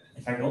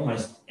 in fact,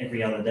 almost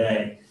every other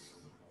day,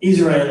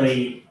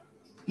 Israeli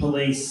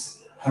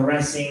police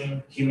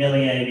harassing,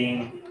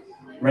 humiliating,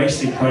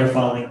 racially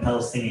profiling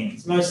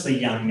Palestinians, mostly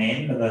young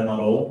men, but they're not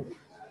all,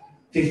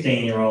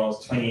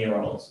 15-year-olds,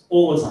 20-year-olds,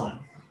 all the time.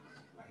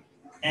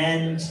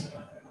 And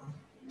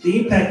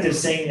the impact of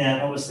seeing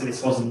that, obviously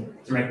this wasn't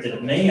directed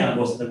at me,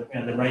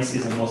 the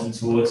racism wasn't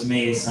towards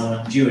me as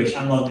someone Jewish.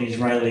 I'm not an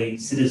Israeli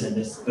citizen,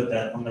 just to put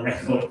that on the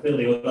record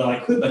clearly, although I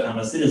could become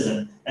a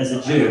citizen as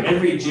a Jew.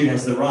 Every Jew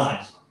has the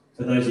right,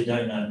 for those who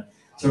don't know,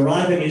 to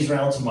arrive in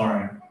Israel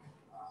tomorrow.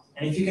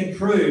 And if you can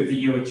prove that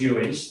you are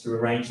Jewish through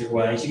a range of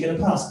ways, you get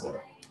a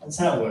passport. That's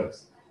how it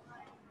works.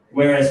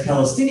 Whereas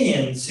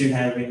Palestinians, who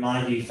have, in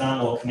my view, far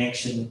more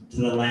connection to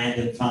the land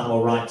and far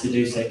more right to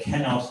do so,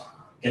 cannot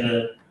get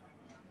a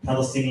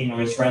Palestinian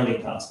or Israeli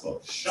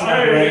passport. It's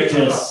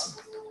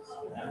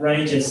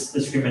outrageous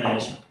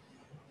discrimination.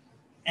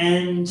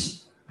 And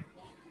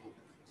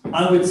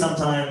I would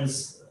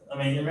sometimes,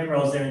 remember I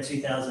was there in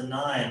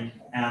 2009,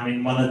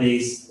 in one of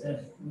these,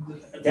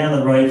 down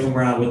the road from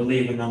where I would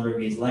live a number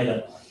of years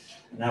later,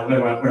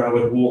 where I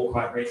would walk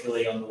quite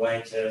regularly on the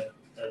way to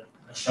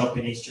a shop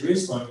in East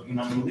Jerusalem when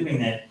I was living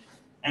there.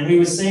 And we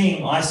were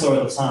seeing, I saw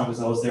at the time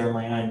because I was there on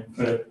my own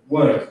for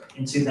work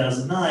in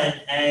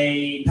 2009,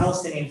 a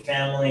Palestinian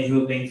family who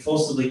had been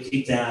forcibly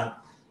kicked out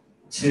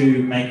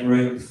to make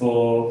room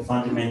for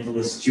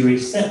fundamentalist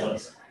Jewish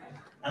settlers.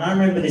 And I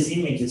remember this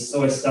image, it's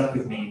always stuck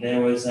with me.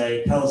 There was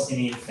a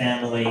Palestinian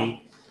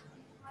family,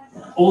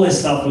 all their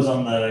stuff was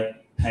on the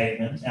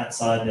pavement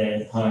outside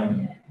their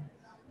home.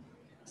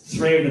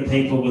 3 of the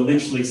people were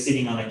literally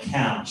sitting on a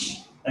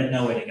couch, they had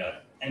nowhere to go.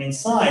 And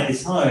inside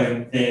this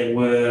home, there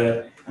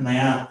were, and they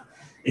are,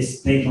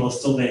 these people are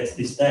still there to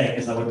this day,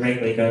 because I would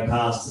regularly go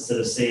past to sort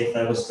of see if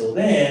they were still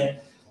there,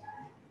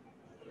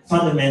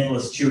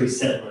 fundamentalist Jewish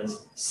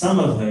settlers, some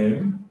of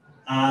whom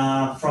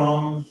are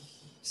from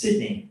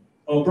Sydney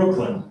or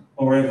Brooklyn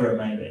or wherever it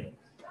may be.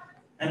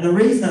 And the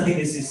reason I think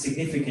this is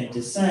significant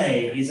to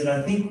say is that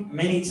I think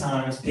many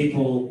times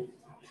people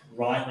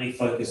rightly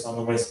focus on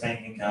the West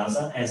Bank and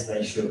Gaza, as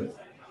they should.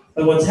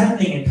 But what's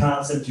happening in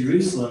parts of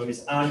Jerusalem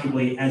is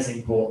arguably as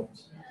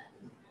important.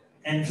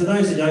 And for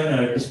those who don't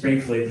know, just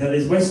briefly, so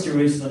there's West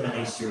Jerusalem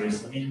and East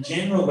Jerusalem. In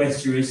general,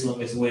 West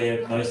Jerusalem is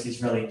where most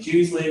Israeli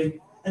Jews live,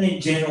 and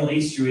in general,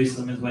 East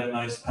Jerusalem is where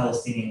most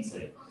Palestinians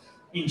live.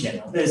 In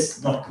general,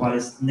 there's not quite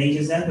as neat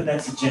as that, but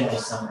that's a general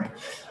summary.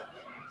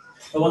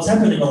 But what's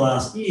happened in the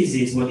last years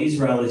is what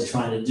Israel is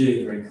trying to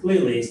do very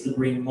clearly is to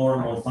bring more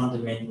and more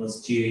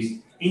fundamentalist Jews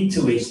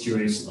into East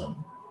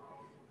Jerusalem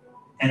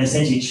and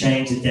essentially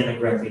change the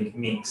demographic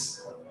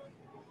mix.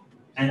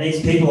 And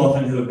these people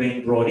often who have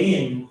been brought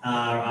in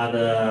are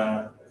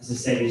either, as I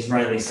said,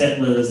 Israeli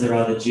settlers, they're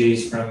either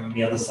Jews from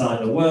the other side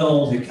of the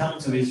world who come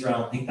to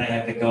Israel and think they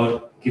have the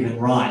God-given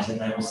right, and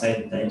they will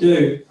say that they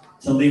do,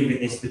 to live in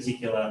this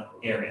particular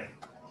area.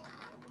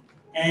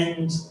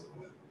 And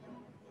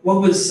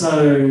what was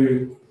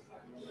so,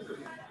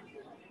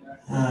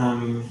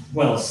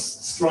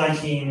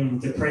 striking,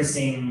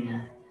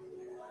 depressing,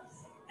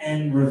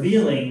 and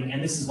revealing,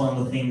 and this is one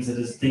of the things that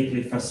has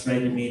deeply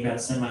frustrated me about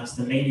so much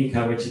the media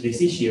coverage of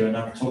this issue, and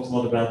I've talked a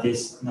lot about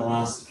this in the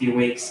last few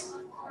weeks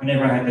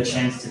whenever I have a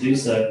chance to do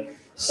so.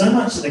 So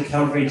much of the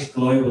coverage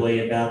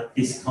globally about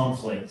this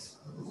conflict,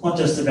 not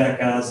just about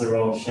Gaza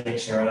or Sheikh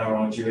Jarrah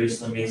or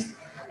Jerusalem,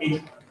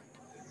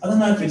 I don't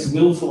know if it's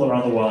willful or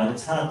otherwise.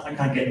 It's hard, I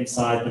can't get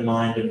inside the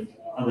mind of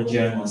other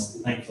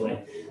journalists, thankfully.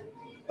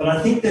 But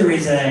I think there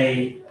is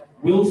a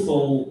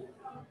willful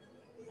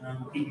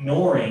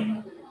ignoring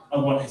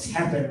of what has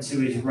happened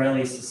to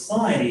Israeli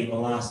society in the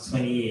last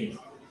 20 years.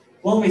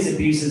 A lot of these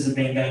abuses have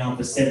been going on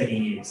for 70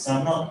 years, so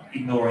I'm not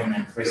ignoring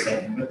that for a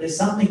second, but there's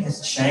something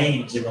has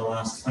changed in the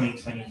last 20,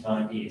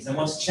 25 years. And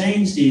what's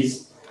changed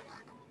is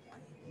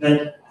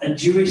that a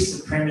Jewish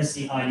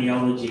supremacy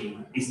ideology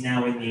is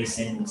now in the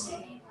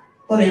ascendancy.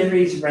 Not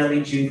every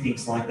Israeli Jew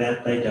thinks like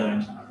that, they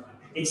don't.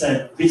 It's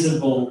a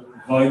visible,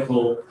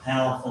 vocal,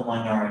 powerful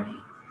minority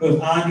who have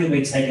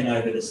arguably taken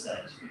over the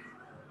stage.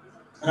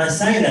 And I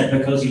say that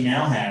because you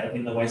now have,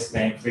 in the West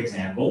Bank, for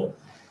example,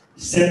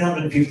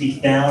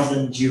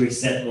 750,000 Jewish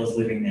settlers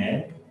living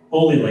there,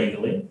 all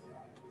illegally,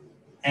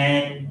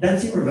 and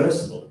that's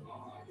irreversible.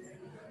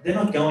 They're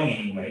not going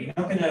anywhere. You're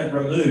not going to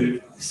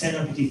remove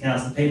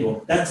 750,000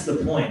 people. That's the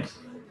point.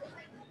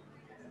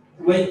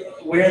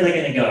 Where are they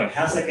going to go?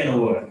 How's that going to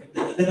work?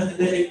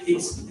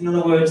 In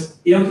other words,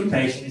 the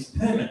occupation is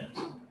permanent.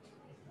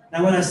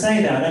 Now, when I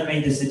say that, I don't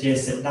mean to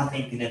suggest that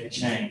nothing can ever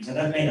change. I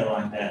don't mean it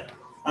like that.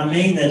 I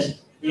mean that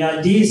the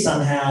idea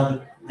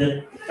somehow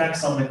that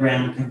facts on the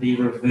ground can be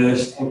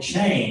reversed or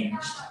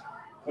changed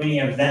when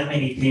you have that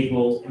many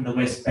people in the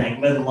West Bank,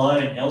 let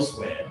alone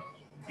elsewhere,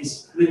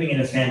 is living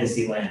in a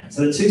fantasy land.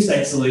 So the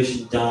two-state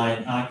solution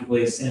died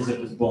arguably as soon as it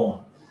was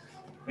born,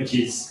 which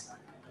is,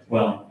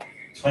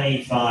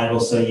 25 or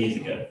so years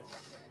ago.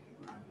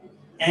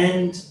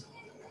 And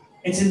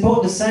it's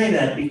important to say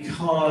that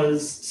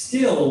because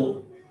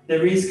still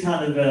there is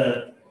kind of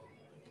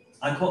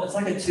it's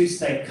like a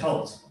two-state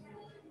cult.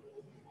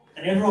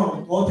 And a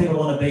lot of people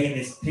want to be in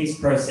this peace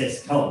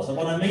process cult. And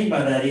what I mean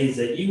by that is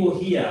that you will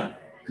hear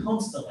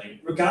constantly,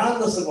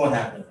 regardless of what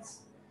happens,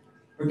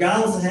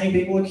 regardless of how many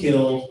people are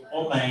killed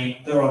or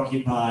maimed or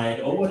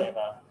occupied or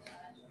whatever,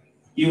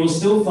 you will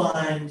still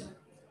find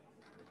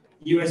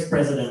US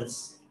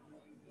presidents,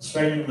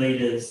 Australian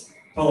leaders,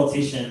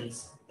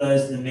 politicians,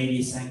 those in the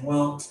media saying,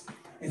 well,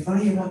 if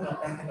only everyone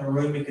got back in the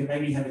room, we could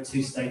maybe have a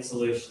two-state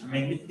solution. I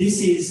mean,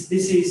 this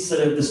is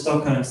sort of the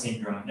Stockholm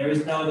syndrome. There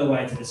is no other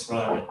way to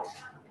describe it.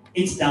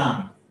 It's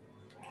done.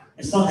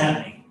 It's not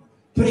happening.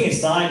 Putting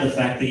aside the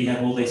fact that you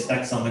have all these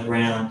facts on the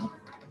ground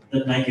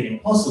that make it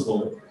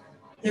impossible,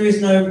 there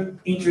is no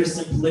interest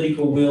and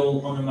political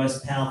will on the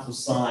most powerful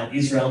side,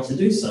 Israel, to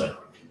do so.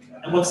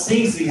 And what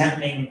seems to be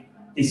happening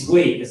this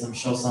week, as I'm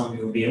sure some of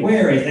you will be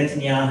aware, is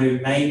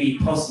Netanyahu maybe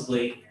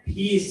possibly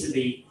appears to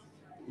be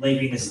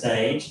leaving the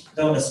stage.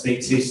 Don't want to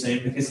speak too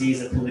soon because he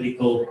is a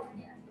political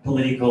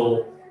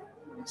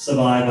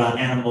survivor,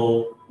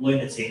 animal,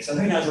 lunatic. So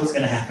who knows what's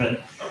going to happen.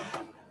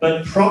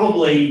 But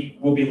probably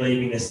will be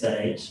leaving the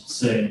stage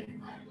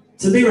soon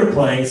to be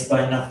replaced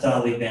by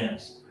Naftali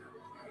Bennett.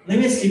 Let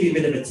me just give you a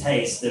bit of a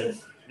taste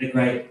of the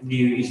great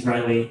new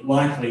Israeli,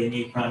 likely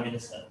new Prime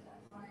Minister.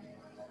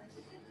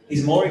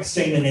 He's more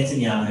extreme than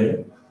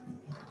Netanyahu.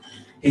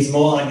 He's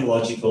more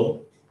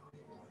ideological.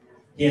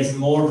 He has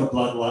more of a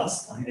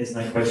bloodlust. I think there's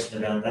no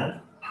question about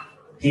that.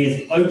 He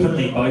has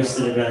openly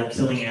boasted about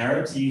killing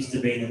Arabs. He used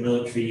to be in the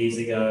military years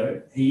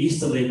ago. He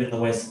used to live in the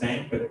West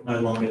Bank, but no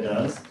longer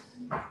does.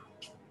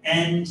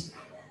 And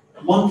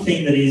one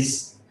thing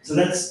so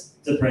that's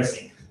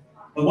depressing.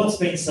 But what's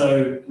been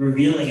so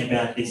revealing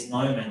about this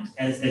moment,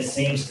 as there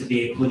seems to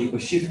be a political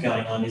shift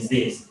going on, is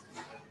this.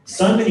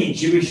 So many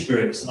Jewish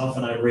groups, and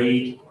often I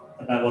read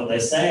about what they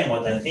say and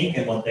what they think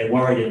and what they're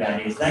worried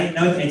about, is they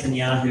know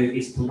Netanyahu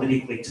is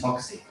politically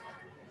toxic.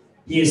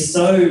 He is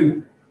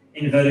so,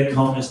 inverted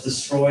commas,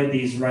 destroyed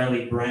the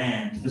Israeli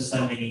brand for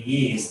so many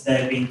years.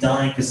 They've been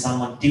dying for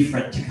someone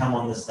different to come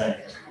on the stage.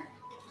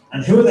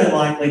 And who are they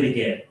likely to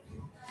get?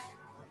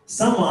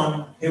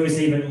 Someone who is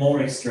even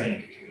more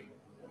extreme.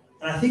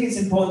 And I think it's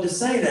important to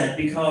say that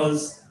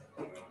because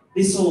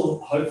this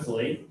will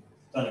hopefully,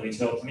 don't want to be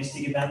too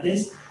optimistic about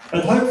this,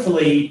 but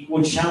hopefully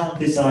will challenge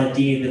this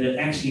idea that it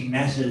actually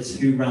matters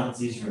who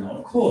runs Israel.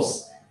 Of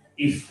course,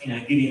 if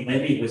Gideon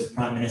Levy was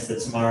Prime Minister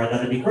tomorrow,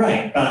 that'd be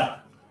great,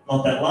 but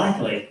not that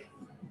likely.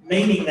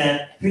 Meaning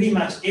that pretty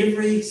much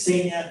every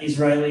senior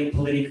Israeli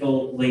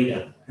political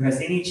leader who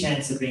has any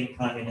chance of being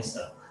Prime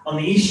Minister, on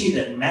the issue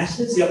that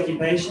matters, the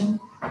occupation,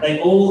 they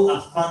all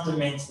are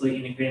fundamentally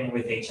in agreement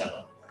with each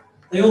other.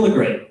 They all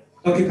agree.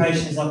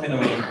 Occupation is not going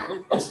to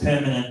end. It's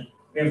permanent.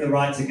 We have the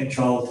right to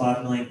control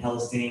 5 million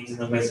Palestinians in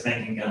the West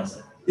Bank and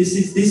Gaza. This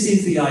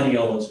is the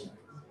ideology.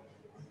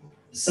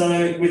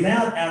 So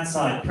without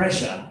outside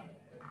pressure,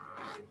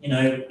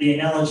 the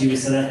analogy with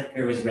South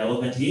Africa is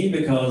relevant here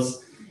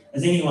because,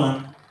 as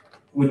anyone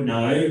would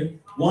know,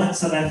 white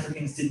South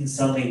Africans didn't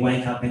suddenly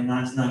wake up in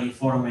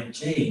 1994 and went,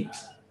 gee,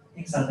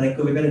 things aren't that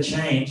good, we better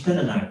change.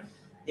 No.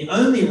 The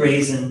only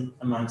reason,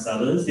 amongst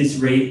others,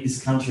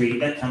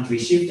 that country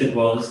shifted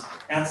was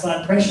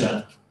outside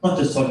pressure. Not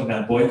just talking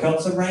about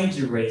boycotts, a range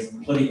of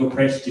reasons, political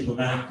pressure,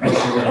 diplomatic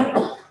pressure,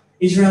 whatever.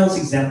 Israel's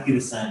exactly the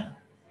same.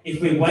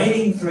 If we're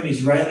waiting for an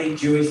Israeli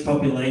Jewish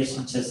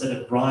population to sort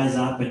of rise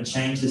up and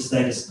change the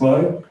status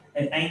quo,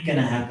 it ain't going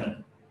to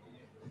happen.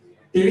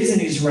 There is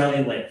an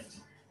Israeli left,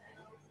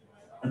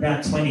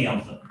 about 20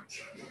 of them,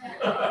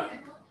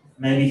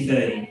 maybe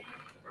 30.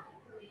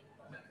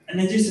 And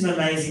they do some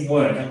amazing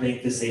work. I'm being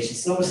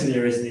facetious. Obviously,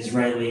 there is an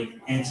Israeli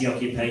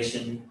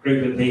anti-occupation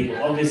group of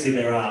people. Obviously,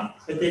 there are,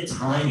 but they're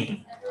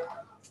tiny.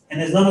 And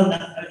there's not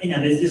enough,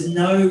 there's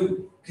no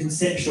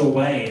conceptual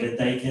way that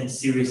they can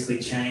seriously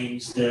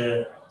change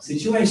the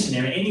situation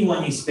there. And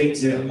anyone you speak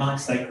to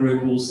amongst that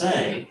group will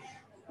say,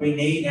 we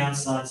need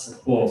outside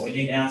support, we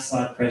need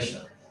outside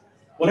pressure.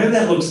 Whatever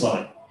that looks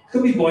like.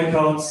 Could be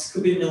boycotts,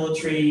 could be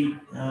military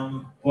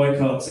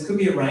boycotts, it could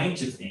be a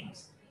range of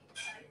things.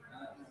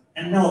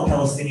 And no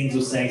Palestinians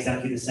will say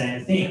exactly the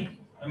same thing.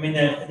 I mean,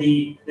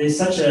 there's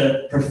such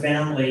a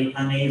profoundly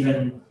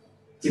uneven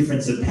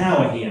difference of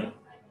power here.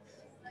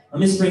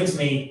 And this brings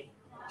me,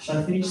 should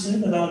I finish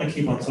soon? I don't want to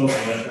keep on talking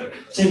about it.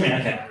 2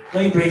 minutes, okay.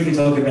 Let me briefly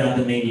talk about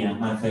the media,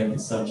 my favourite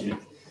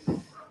subject.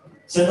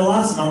 So in the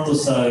last month or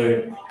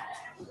so,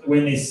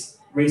 when this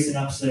recent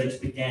upsurge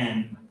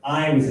began,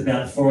 I, with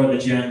about 4 other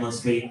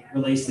journalists, we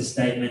released a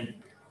statement,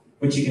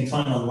 which you can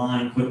find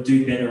online, called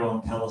Do Better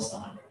on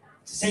Palestine.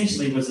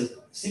 Essentially, it was a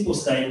simple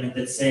statement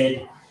that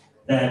said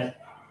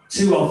that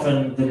too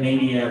often the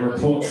media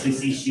reports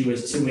this issue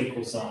as 2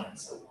 equal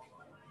sides,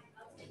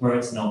 where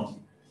it's not.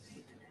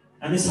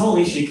 And this whole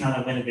issue kind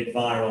of went a bit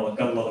viral. It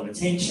got a lot of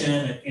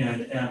attention.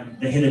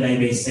 The head of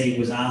ABC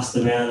was asked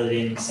about it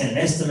in Senate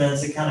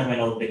estimates. It kind of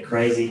went a little bit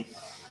crazy,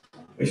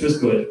 which was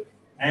good.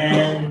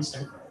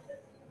 And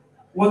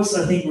what's,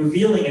 I think,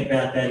 revealing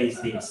about that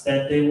is this,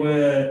 that there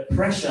were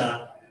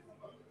pressure,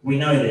 we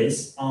know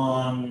this,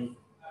 on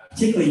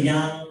particularly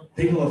young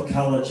people of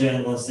colour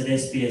journalists at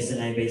SBS and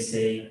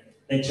ABC.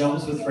 Their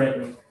jobs were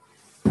threatened.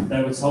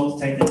 They were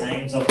told to take their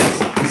names off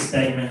this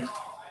statement.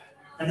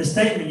 And the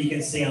statement you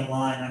can see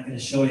online, I can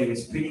assure you,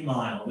 is pretty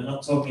mild. We're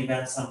not talking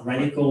about some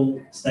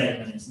radical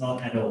statement. It's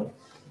not at all.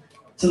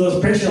 So there was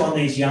pressure on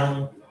these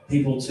young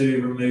people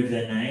to remove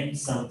their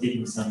names. Some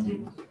didn't, some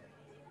didn't.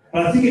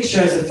 But I think it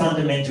shows a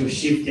fundamental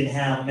shift in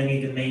how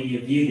many of the media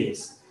view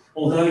this.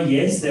 Although,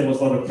 yes, there was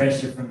a lot of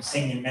pressure from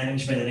senior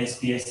management at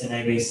SBS and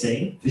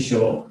ABC, for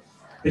sure,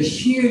 but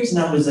huge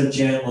numbers of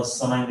journalists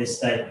signed this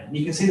statement. And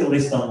you can see the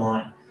list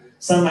online.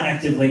 Some are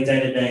actively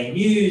day-to-day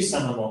news,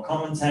 some are more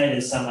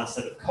commentators, some are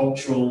sort of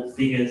cultural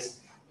figures,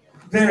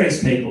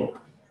 various people,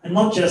 and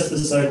not just the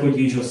so-called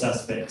usual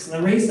suspects. And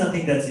the reason I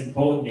think that's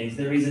important is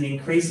there is an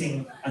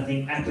increasing, I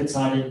think,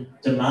 appetite and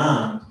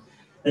demand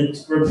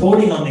that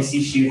reporting on this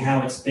issue,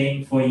 how it's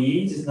been for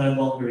years, is no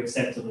longer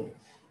acceptable.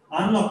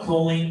 I'm not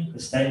calling, the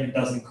statement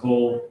doesn't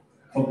call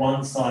for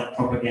one-side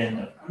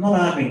propaganda. I'm not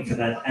arguing for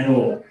that at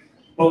all.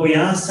 What we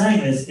are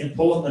saying is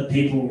important that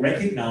people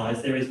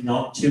recognise there is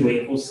not 2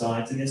 equal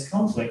sides in this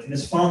conflict. And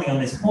it's finally on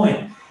this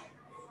point.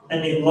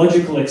 And the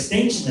logical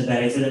extension of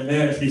that is it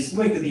emerged this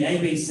week that the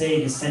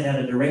ABC has sent out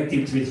a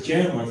directive to its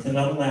journalists they're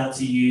not allowed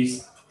to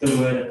use the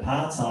word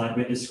apartheid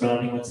when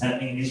describing what's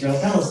happening in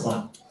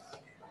Israel-Palestine.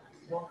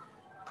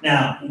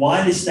 Now,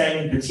 why this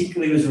statement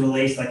particularly was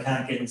released, I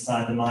can't get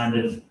inside the mind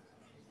of,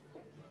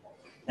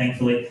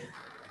 thankfully,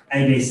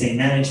 ABC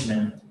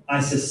management. I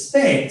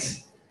suspect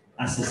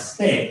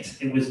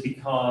it was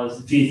because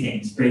a few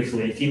things,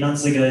 briefly. A few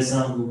months ago,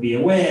 some will be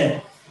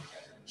aware,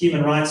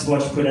 Human Rights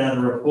Watch put out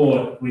a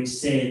report which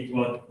said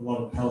what a lot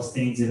of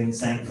Palestinians have been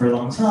saying for a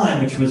long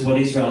time, which was what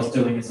Israel's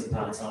doing is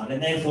apartheid.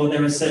 And therefore,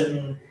 there are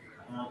certain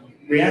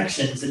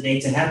reactions that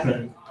need to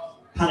happen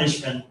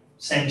punishment,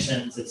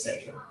 sanctions,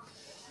 etc.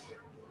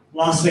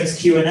 Last week's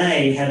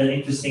Q&A had an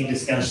interesting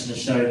discussion to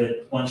show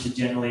that one should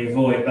generally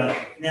avoid, but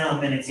now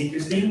and then it's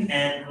interesting.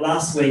 And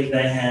last week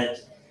they had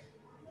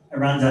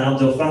Randan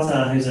Abdel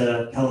Fattah, who's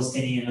a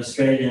Palestinian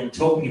Australian,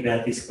 talking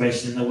about this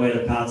question. The word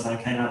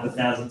apartheid came up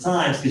 1,000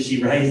 times because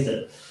she raised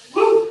it.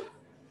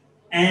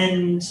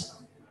 And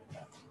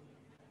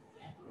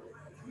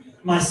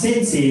my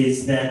sense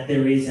is that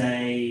there is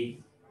a,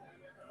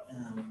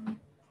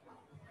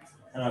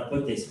 how do I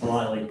put this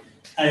politely,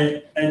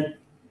 a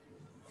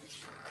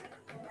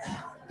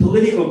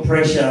political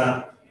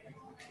pressure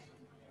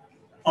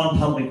on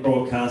public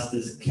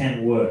broadcasters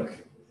can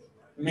work,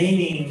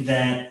 meaning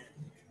that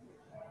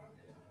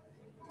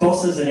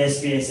bosses at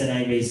SBS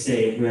and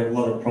ABC, who have a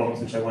lot of problems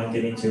which I won't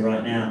get into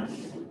right now,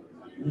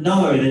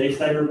 know that if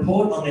they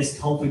report on this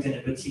conflict in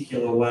a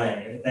particular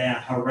way, they are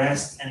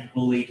harassed and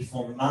bullied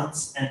for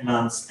months and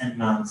months and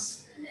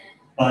months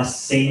by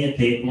senior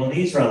people in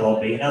the Israel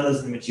lobby and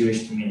others in the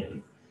Jewish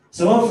community.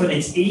 So often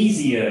it's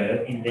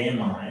easier in their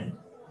mind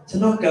to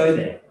not go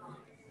there,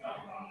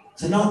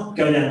 to not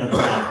go down the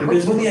path,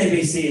 because what the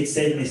ABC had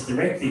said in this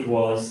directive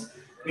was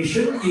we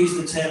shouldn't use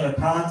the term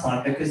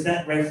apartheid because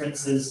that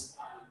references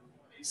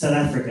South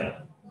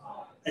Africa,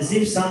 as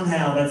if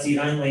somehow that's the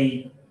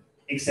only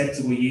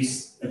acceptable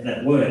use of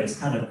that word. It's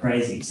kind of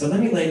crazy. So let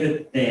me leave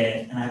it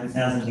there, and I have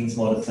 1,000 things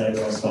more to say,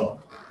 but I'll stop.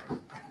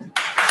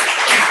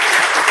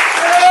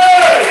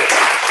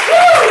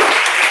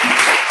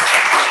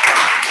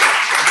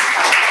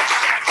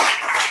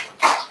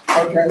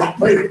 Okay,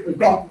 we've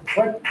got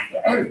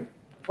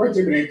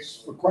 20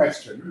 minutes for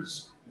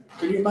questions.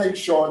 Can you make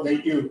sure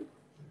that you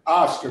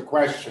ask a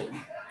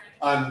question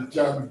and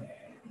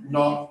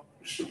not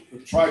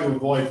try to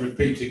avoid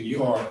repeating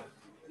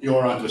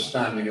your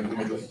understanding of the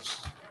Middle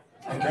East?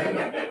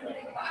 Okay.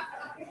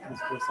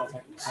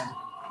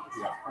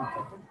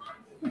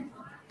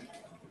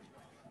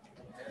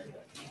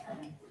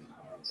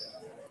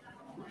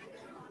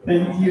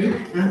 Thank you,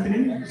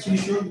 Anthony. As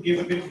usual, give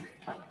a big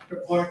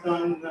report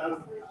on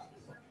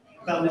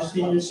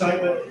Palestinian side,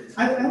 but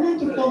I want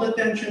to call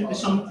attention to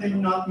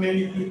something not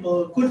many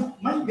people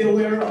might be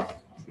aware of.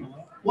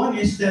 One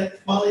is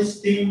that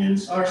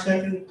Palestinians are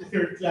second to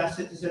third class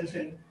citizens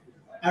in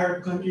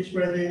Arab countries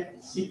where they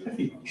seek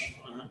refuge.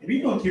 And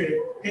we don't hear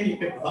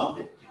anything about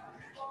it.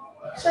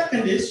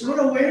 Second is, we're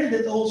aware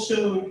that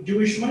also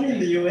Jewish money in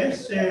the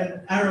US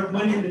and Arab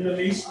money in the Middle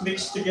East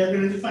mixed together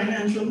in the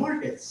financial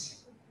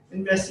markets,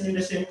 investing in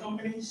the same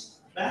companies,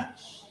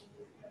 banks.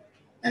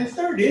 And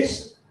third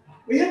is,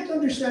 we have to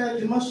understand that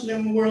the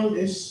Muslim world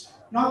is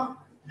not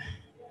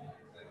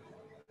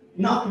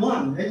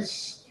one,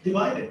 it's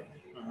divided.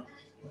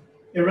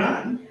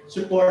 Iran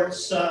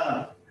supports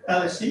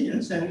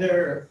Palestinians and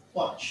they're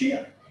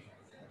Shia,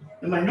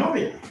 the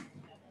minority.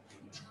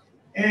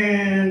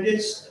 And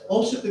it's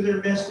also to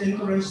their best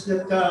interest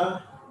that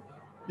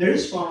there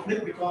is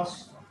conflict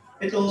because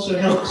it also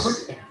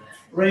helps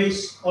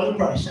raise oil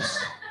prices.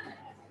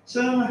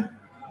 So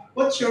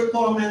what's your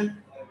comment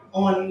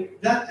on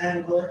that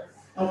angle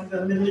of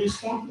the Middle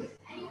East conflict?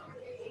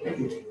 Thank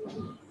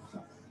you.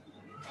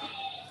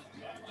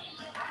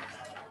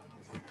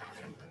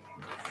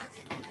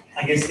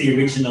 I guess the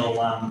original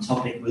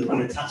topic would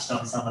have touched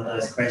on some of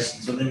those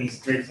questions, but let me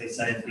briefly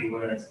say a few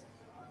words.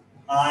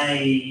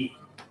 I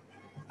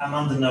am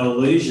under no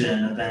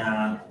illusion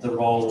about the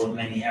role of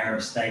many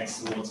Arab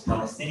states towards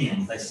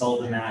Palestinians. They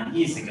sold them out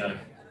years ago,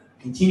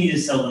 continue to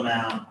sell them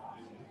out,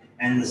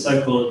 and the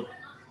so-called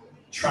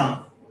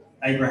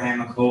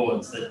Trump-Abraham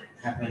Accords that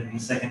happened in the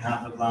second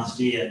half of last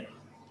year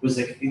was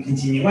a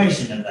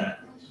continuation of that.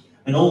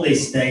 And all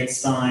these states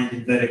signed,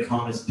 inverted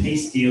commas,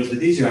 peace deals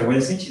with Israel, where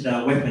essentially they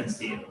are weapons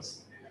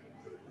deals.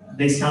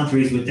 These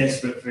countries were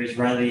desperate for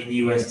Israeli and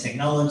US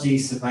technology,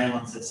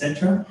 surveillance,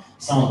 etc.,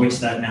 some of which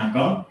they've now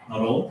got,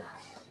 not all.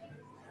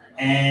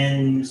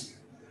 And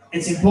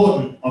it's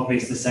important,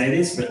 obviously, to say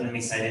this, but let me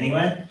say it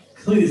anyway.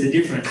 Clearly there's a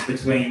difference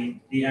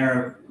between the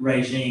Arab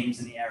regimes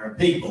and the Arab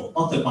people.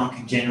 Not that one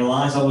can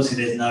generalize,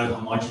 obviously there's no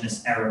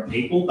homogenous Arab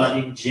people, but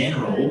in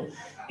general,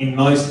 in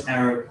most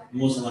Arab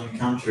Muslim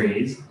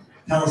countries,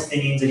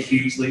 Palestinians are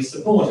hugely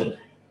supported.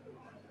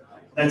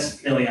 That's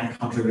fairly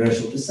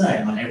uncontroversial to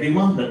say, not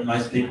everyone, but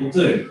most people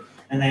do.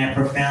 And they are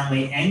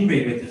profoundly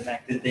angry with the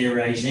fact that their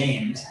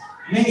regimes,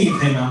 many of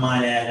whom I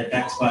might add are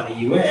backed by the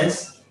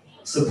US,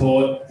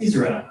 support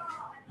Israel,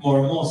 more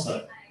and more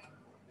so.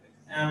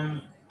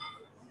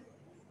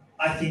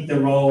 I think the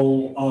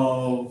role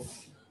of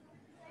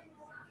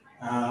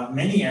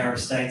many Arab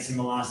states in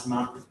the last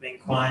month has been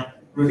quite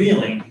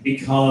revealing,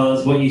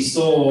 because what you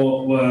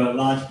saw were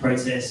large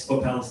protests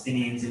for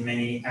Palestinians in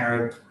many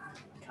Arab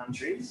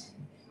countries.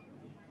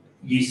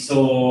 You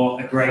saw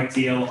a great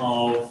deal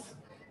of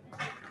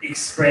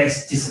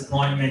expressed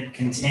disappointment,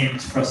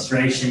 contempt,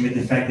 frustration with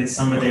the fact that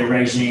some of their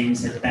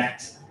regimes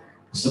had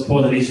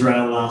supported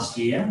Israel last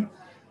year.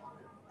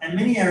 And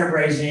many Arab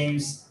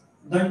regimes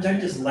don't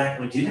just lack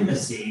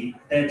legitimacy,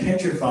 they're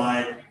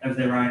petrified of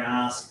their own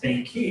ass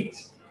being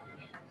kicked.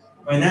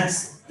 I mean,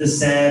 that's the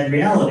sad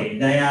reality.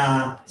 They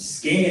are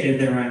scared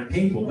of their own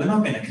people. They're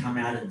not going to come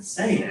out and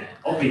say that,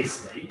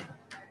 obviously,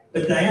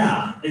 but they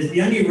are. There's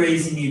the only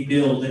reason you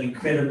build an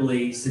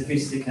incredibly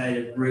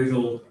sophisticated,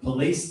 brutal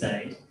police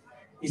state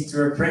is to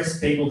repress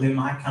people who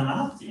might come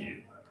after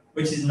you,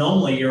 which is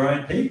normally your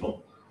own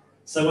people.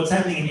 So what's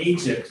happening in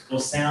Egypt or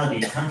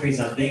Saudi, countries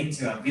I've been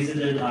to, I've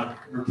visited, I've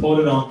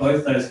reported on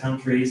both those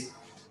countries,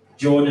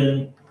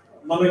 Jordan,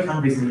 a lot of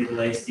countries in the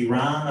Middle East,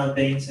 Iran I've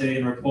been to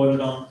and reported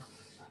on,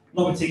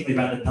 not particularly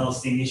about the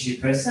Palestinian issue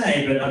per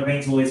se, but I've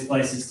been to all these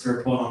places to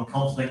report on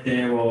conflict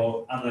there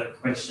or other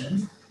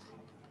questions,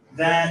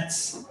 that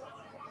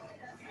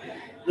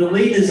the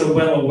leaders are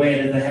well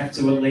aware that they have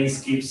to at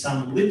least give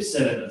some lip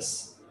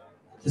service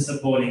to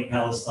supporting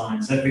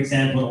Palestine. So, for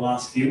example, in the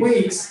last few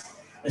weeks,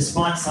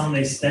 despite some of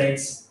these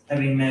states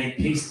having made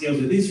peace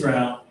deals with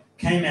Israel,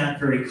 came out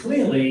very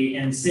clearly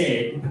and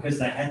said, because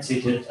they had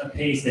to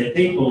appease their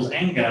people's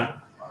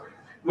anger,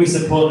 we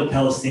support the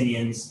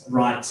Palestinians'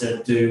 right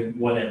to do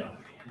whatever.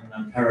 And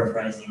I'm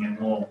paraphrasing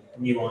a more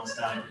nuanced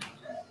statement.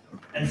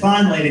 And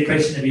finally, the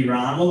question of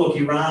Iran. Well, look,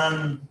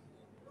 Iran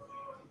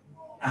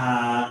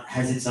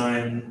has its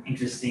own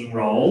interesting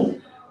role.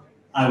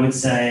 I would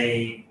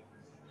say,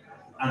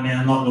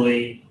 I'm not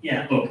really,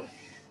 look,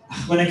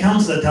 when it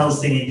comes to the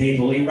Palestinian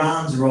people,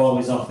 Iran's role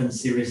is often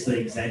seriously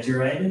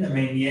exaggerated. I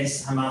mean,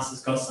 yes, Hamas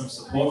has got some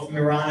support from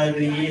Iran over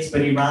the years,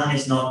 but Iran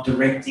is not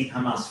directing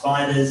Hamas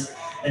fighters.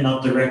 They're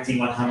not directing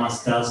what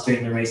Hamas does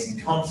during the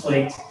recent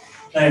conflict.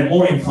 They have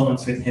more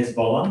influence with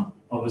Hezbollah,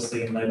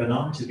 obviously in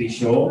Lebanon, to be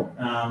sure.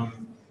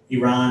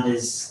 Iran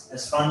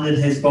has funded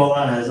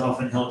Hezbollah, has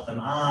often helped them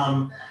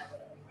arm,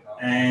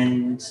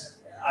 and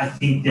I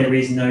think there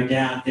is no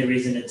doubt there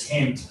is an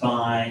attempt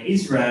by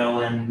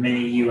Israel and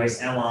many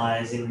US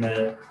allies in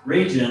the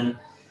region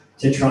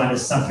to try to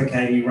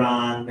suffocate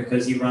Iran,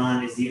 because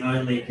Iran is the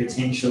only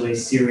potentially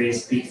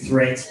serious big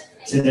threat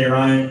to their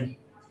own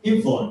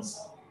influence.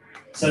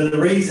 So the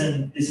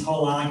reason this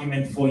whole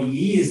argument for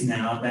years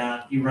now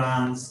about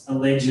Iran's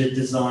alleged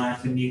desire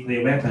for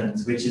nuclear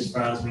weapons, which as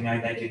far as we know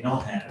they do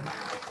not have,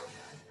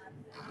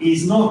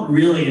 is not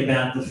really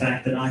about the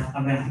fact that I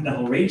think the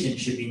whole region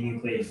should be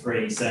nuclear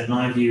free. So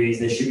my view is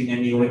there should be no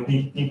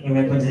nuclear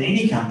weapons in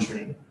any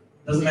country.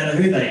 Doesn't matter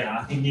who they are.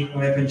 I think nuclear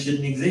weapons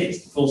shouldn't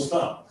exist, full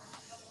stop.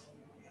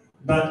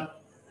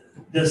 But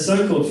the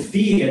so-called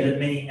fear that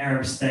many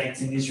Arab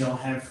states and Israel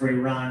have for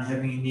Iran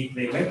having a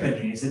nuclear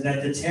weapon is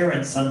that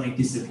deterrence suddenly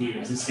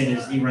disappears as soon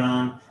as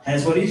Iran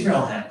has what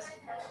Israel has.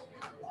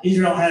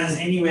 Israel has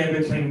anywhere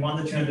between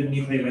 1 to 200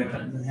 nuclear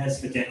weapons and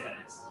has for decades.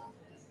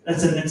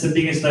 That's the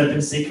biggest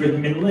open secret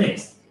in the Middle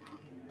East.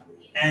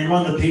 And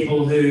one of the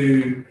people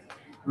who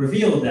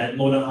revealed that,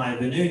 Mordechai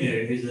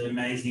Vanunu, who's an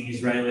amazing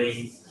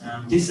Israeli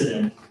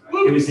dissident,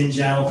 who was in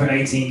jail for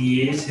 18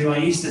 years, who I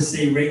used to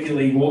see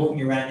regularly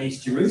walking around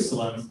East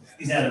Jerusalem.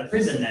 He's out of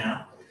prison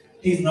now.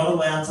 He's not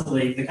allowed to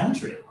leave the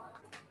country.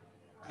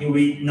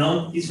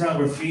 Israel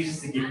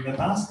refuses to give him a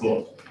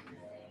passport.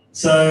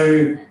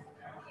 So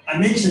I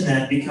mention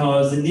that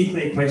because the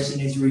nuclear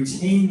question is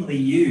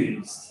routinely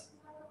used,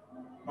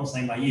 not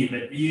saying by you,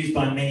 but used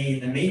by many in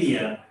the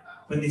media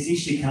when this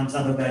issue comes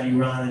up about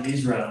Iran and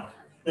Israel.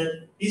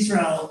 That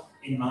Israel,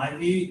 in my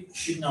view,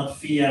 should not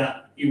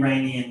fear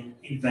Iranian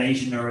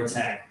invasion or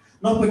attack.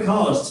 Not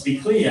because, to be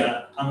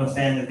clear, I'm a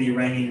fan of the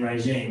Iranian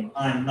regime.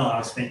 I'm not.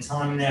 I've spent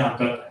time there.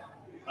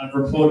 I've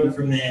reported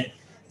from there.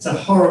 It's a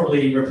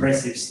horribly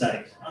repressive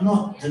state. I'm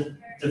not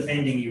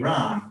defending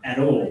Iran at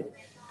all.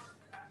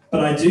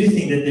 But I do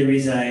think that there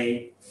is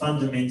a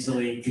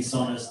fundamentally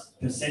dishonest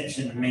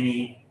perception of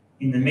many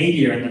in the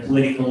media and the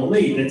political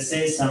elite that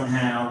says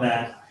somehow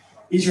that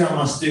Israel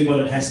must do what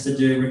it has to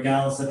do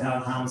regardless of how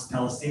it harms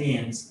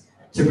Palestinians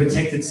to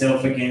protect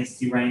itself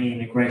against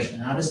Iranian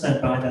aggression. I just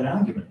don't buy that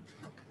argument.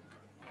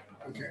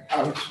 Okay,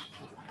 Alex.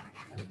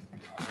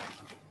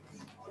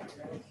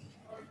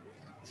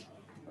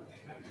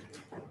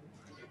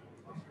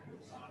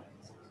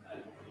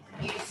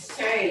 You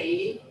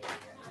say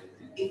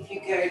if you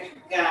go to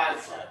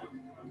Gaza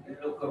and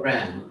look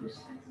around.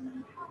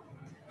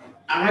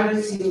 I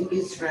was in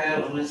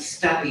Israel on a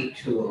study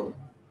tour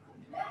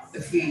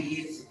a few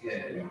years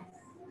ago,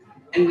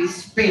 and we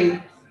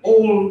spent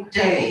all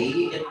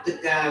day at the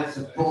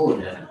Gaza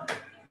border,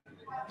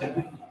 but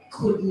we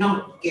could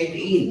not get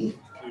in.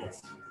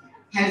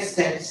 Has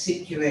that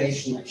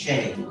situation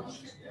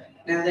changed?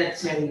 Now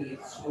that's only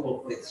a small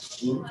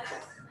question.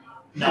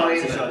 No,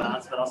 it's a short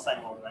answer, but I'll say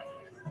more of that.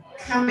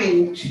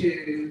 Coming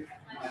to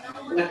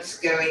what's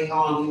going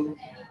on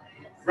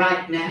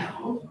right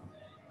now,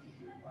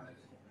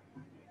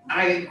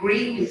 I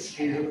agree with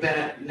you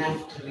about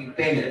Naftali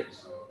Bennett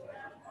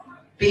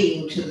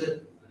being to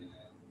the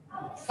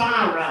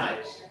far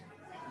right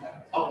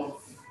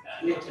of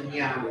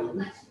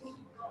Netanyahu.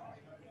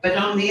 But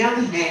on the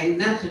other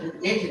hand,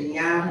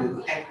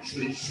 Netanyahu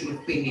actually should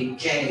have been in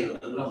jail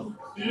a long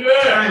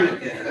time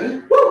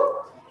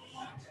ago.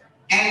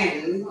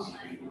 And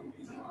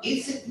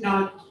is it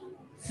not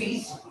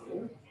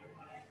feasible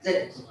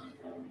that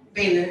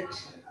Bennett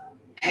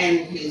and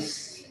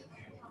his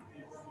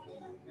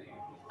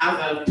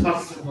other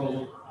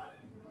possible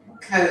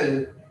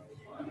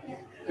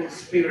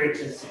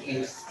co-conspirators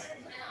against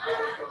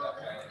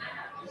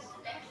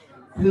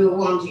who are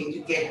wanting to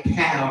get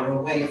power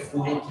away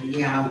from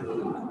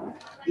Netanyahu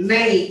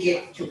may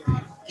get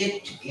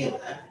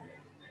together,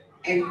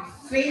 and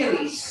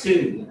fairly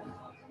soon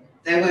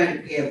they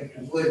won't be able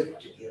to work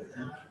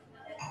together,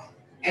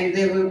 and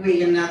there will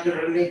be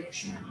another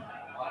election.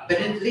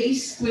 But at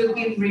least we'll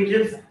get rid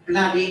of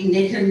bloody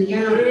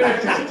Netanyahu.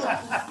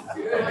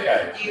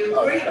 Do you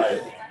agree?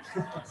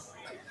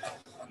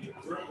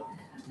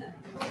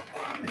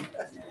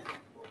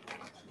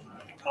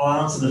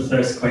 I'll answer the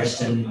first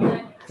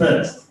question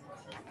first.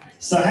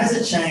 So has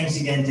it changed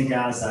again to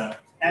Gaza?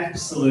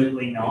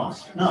 Absolutely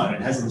not. No,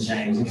 it hasn't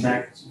changed. In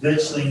fact,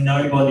 virtually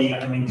nobody,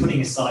 I mean,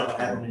 putting aside what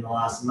happened in the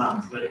last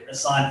month, but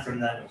aside from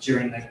that,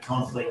 during the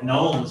conflict,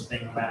 no one was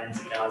being allowed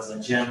into Gaza,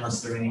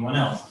 journalists or anyone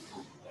else.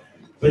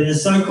 But in a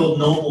so-called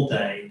normal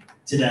day,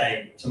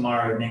 today,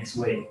 tomorrow, next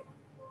week,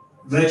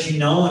 virtually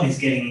no one is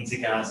getting into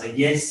Gaza.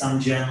 Yes, some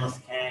journalists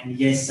can.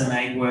 Yes, some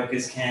aid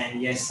workers can.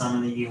 Yes,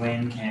 some in the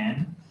UN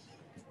can.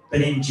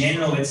 But in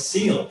general, it's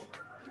sealed.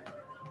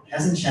 It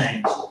hasn't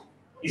changed.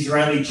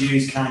 Israeli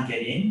Jews can't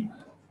get in.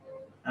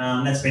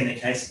 That's been the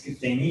case for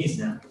 15 years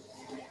now.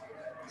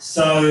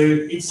 So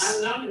it's...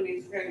 I'm not an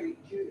Israeli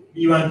Jew.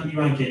 You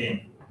won't get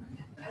in,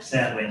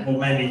 sadly. Or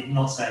maybe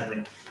not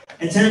sadly.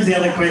 In terms of the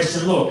other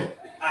question, look,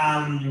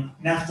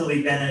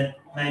 Naftali Bennett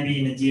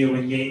maybe in a deal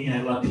with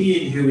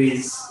Lapid,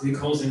 who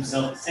calls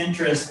himself a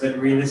centrist, but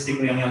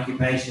realistically on the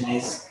occupation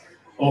is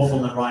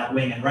awful and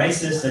right-wing and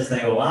racist, as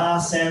they all are,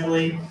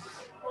 sadly.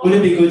 Would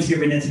it be good to get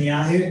rid of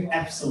Netanyahu?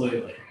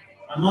 Absolutely.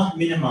 I'm not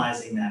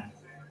minimising that.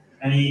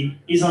 And he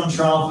is on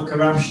trial for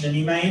corruption and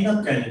he may end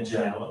up going to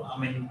jail. I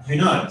mean, who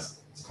knows?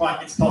 It's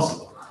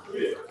possible.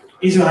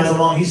 Israel has a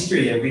long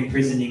history of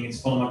imprisoning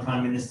its former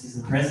prime ministers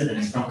and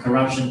presidents, from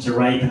corruption to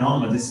rape and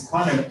onward. This is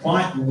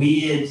quite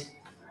weird,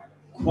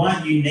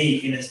 quite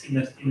unique in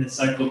the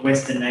so-called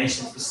Western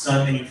nations for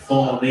so many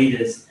former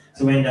leaders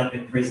to end up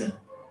in prison.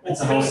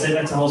 That's a whole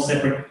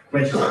separate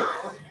question.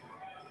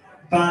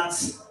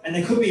 And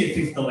there could be a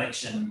fifth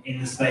election in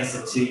the space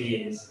of 2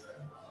 years.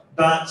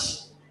 But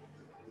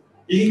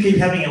you can keep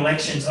having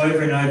elections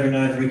over and over and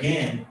over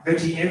again.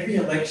 Virtually every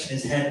election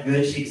has had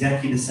virtually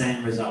exactly the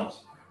same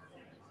result.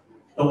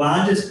 The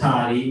largest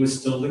party was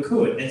still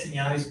Likud.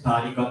 Netanyahu's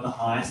party got the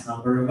highest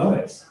number of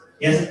votes.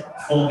 He hasn't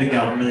formed a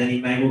government and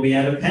he may well be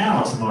out of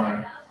power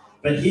tomorrow.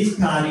 But his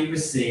party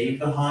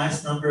received the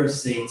highest number of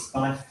seats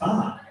by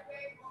far.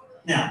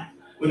 Now,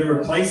 would a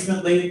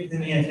replacement leader,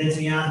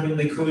 Netanyahu and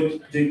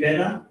Likud, do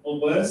better or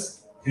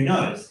worse? Who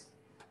knows?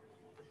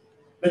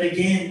 But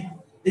again,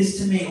 this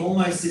to me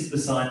almost is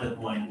beside the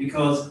point,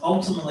 because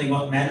ultimately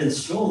what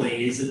matters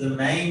surely is that the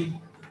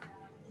main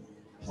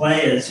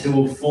players who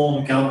will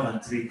form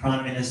government, to be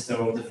Prime Minister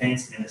or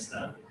Defence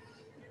Minister,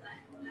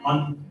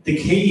 on the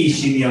key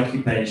issue, the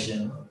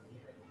occupation,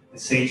 the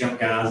siege on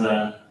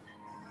Gaza,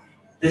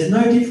 there's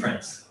no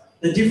difference.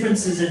 The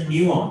differences are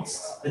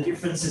nuanced. The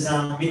differences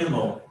are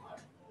minimal.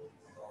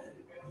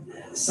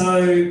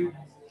 So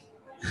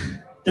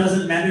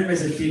doesn't matter if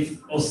it's a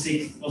fifth or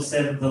sixth or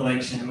seventh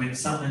election when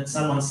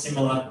someone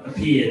similar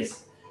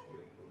appears.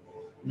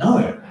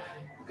 No,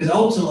 because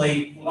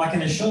ultimately, I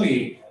can assure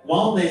you,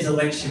 while there's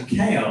election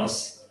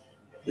chaos,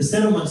 the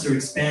settlements are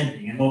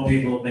expanding and more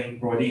people are being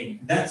brought in.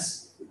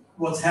 That's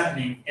what's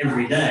happening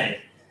every day.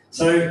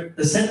 So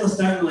the settlers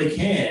don't really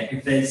care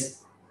if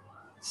there's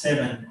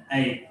 7,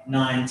 8,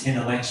 9,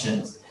 10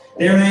 elections.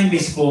 Their aim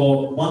is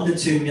for 1 to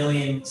 2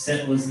 million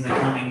settlers in the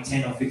coming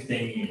 10 or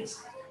 15 years.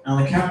 And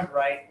on the current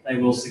rate, they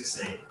will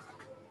succeed.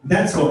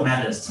 That's what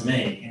matters to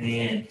me in the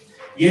end.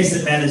 Yes,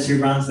 it matters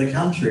who runs the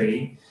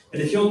country, but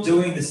if you're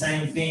doing the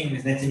same thing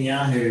with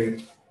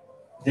Netanyahu,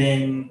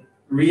 then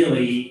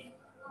really,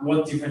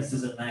 what difference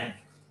does it make?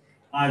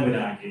 I would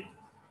argue.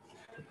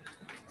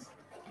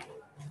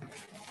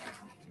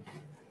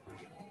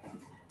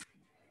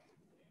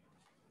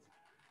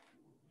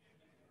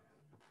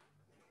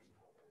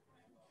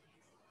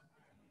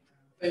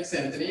 Thanks,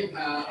 Anthony.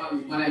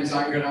 My name's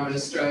Ingrid. I'm an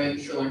Australian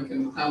Sri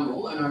Lankan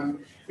Tamil, and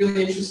I'm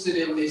really interested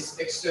in this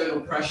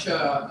external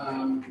pressure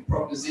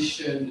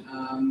proposition,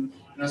 and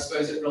I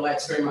suppose it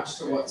relates very much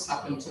to what's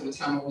happened to the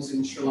Tamils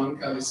in Sri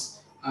Lanka, this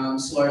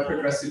slow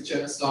progressive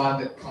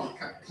genocide that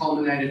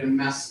culminated in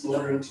mass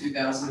slaughter in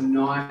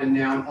 2009, and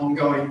now an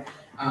ongoing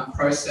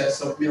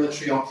process of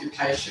military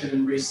occupation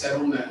and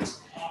resettlement.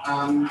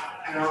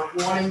 And I'm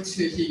wanting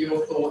to hear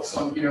your thoughts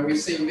on, we've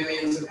seen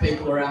millions of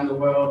people around the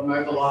world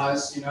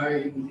mobilise,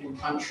 in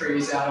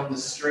countries, out on the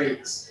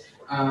streets,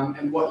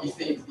 and what you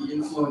think the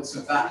influence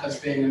of that has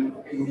been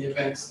in the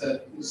events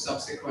that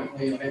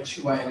subsequently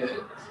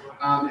eventuated,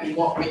 and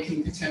what we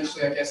can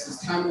potentially, I guess, as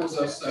Tamils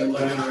also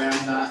learn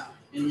around that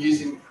in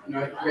using,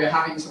 we're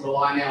having to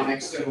rely now on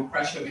external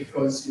pressure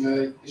because,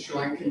 the Sri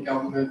Lankan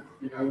government,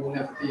 will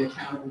never be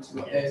accountable to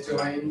what they're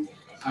doing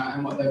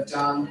and what they've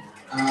done.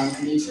 and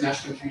the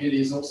international community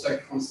has also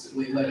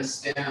constantly let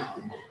us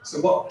down.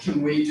 So what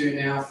can we do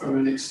now from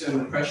an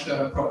external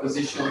pressure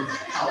proposition?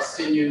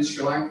 Palestinians,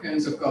 Sri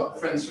Lankans, I've got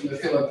friends from the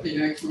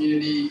Filipino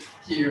community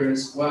here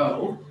as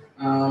well.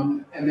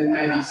 And then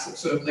maybe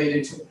sort of lead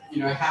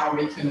into, how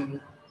we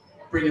can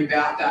bring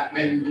about that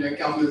when,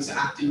 governments are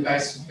acting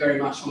based very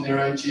much on their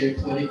own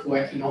geopolitical,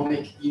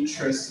 economic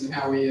interests, and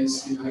how we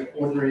as,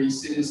 ordinary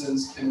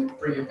citizens can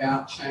bring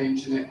about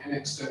change and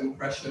external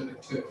pressure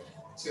to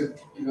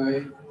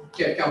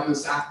get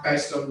governments to act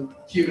based on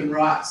human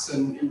rights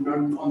and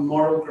on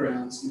moral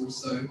grounds more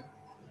so.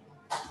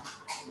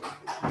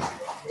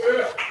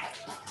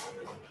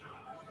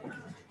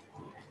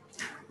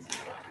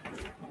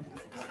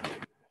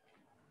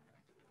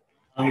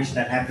 I wish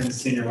that happened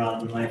sooner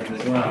rather than later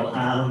as well.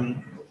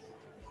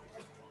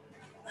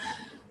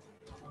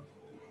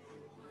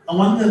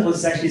 One that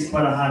was actually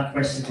quite a hard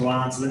question to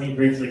answer. Let me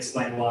briefly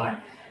explain why.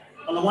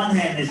 On the one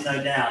hand, there's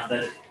no doubt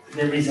that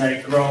there is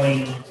a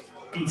growing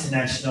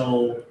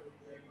international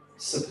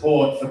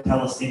support for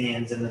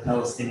Palestinians and the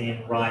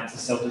Palestinian right to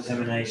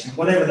self-determination,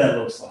 whatever that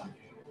looks like.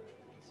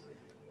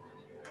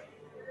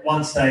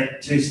 One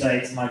state, two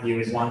states, my view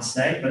is one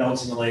state, but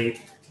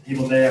ultimately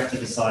people there have to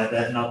decide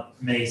that,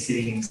 not me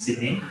sitting in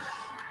Sydney.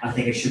 I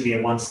think it should be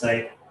a one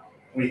state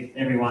with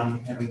everyone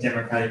having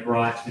democratic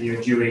rights, whether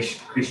you're Jewish,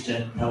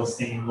 Christian,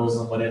 Palestinian,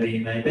 Muslim, whatever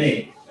you may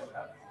be.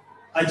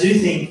 I do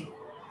think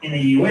in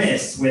the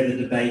US, where the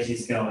debate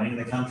is going,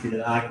 the country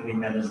that arguably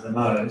matters the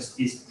most,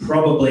 is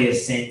probably a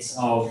sense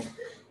of,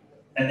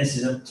 and this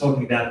is I'm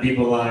talking about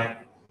people like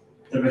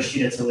the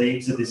Rashida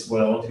Tlaibs of this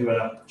world who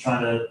are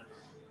trying to,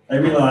 they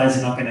realise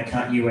they're not going to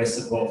cut US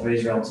support for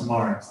Israel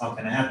tomorrow. It's not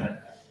going to happen.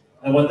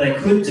 And what they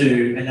could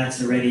do, and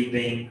that's already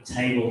being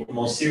tabled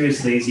more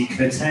seriously, is you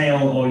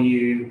curtail or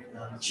you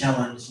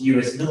challenge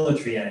US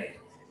military aid.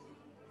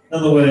 In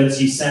other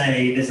words, you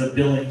say there's a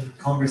bill in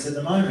Congress at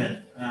the moment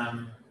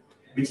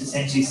which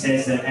essentially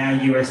says that our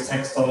US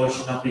tax dollars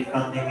should not be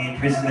funding the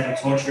imprisonment and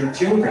torture of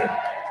children,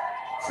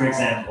 for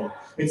example.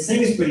 It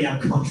seems pretty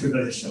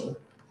uncontroversial,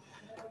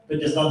 but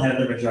does not have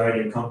the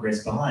majority of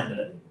Congress behind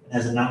it. It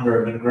has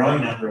a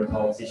growing number of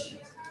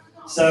politicians.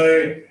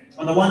 So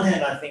on the one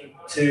hand, I think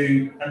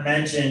to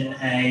imagine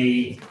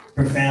a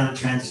profound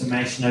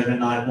transformation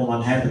overnight will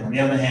not happen. On the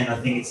other hand, I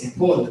think it's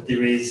important that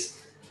there is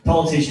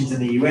politicians in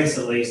the US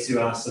at least who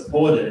are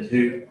supported,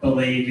 who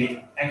believe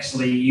in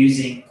actually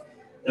using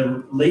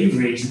the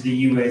leverage that the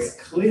US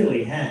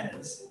clearly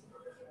has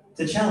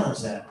to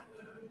challenge that.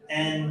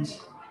 And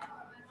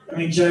I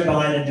mean, Joe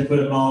Biden, to put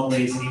it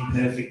mildly, is an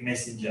imperfect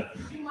messenger,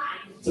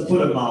 to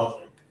put it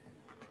mildly.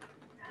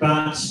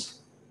 But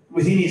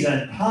within his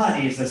own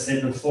party, as I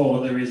said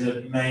before, there is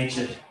a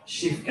major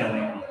shift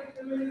going on.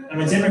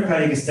 And the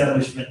Democratic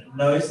establishment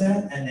knows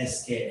that, and they're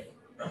scared.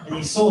 And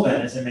you saw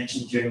that, as I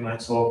mentioned during my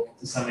talk,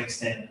 to some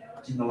extent,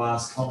 in the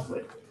last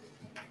conflict.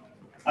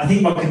 I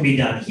think what can be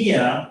done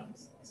here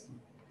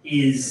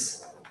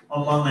is,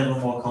 on one level,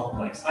 more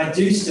complex. I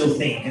do still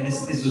think, and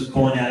this was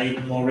borne out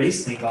even more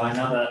recently by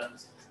another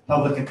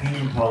public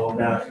opinion poll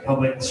about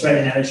public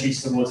Australian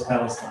attitudes towards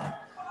Palestine,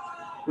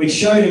 which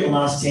showed in the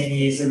last 10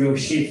 years a real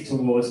shift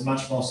towards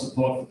much more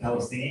support for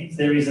Palestinians.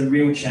 There is a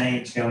real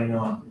change going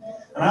on.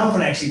 And I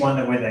often actually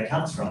wonder where that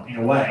comes from, in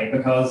a way,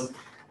 because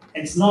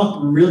it's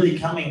not really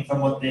coming from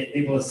what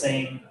people are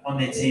seeing on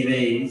their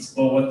TVs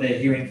or what they're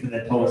hearing from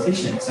their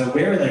politicians. So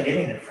where are they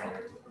getting it from?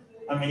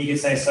 I mean, you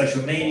could say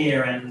social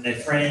media and their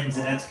friends,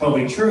 and that's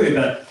probably true,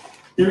 but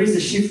there is a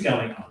shift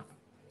going on.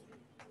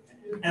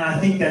 And I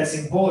think that's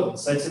important.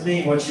 So to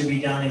me, what should be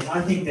done is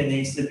I think there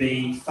needs to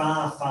be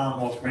far, far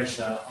more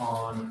pressure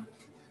on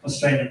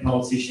Australian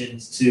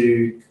politicians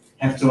to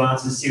have to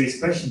answer serious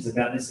questions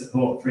about their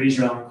support for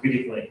Israel and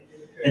critically.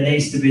 There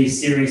needs to be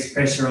serious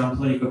pressure on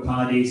political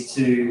parties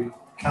to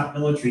cut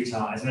military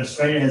ties. And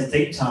Australia has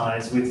deep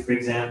ties with, for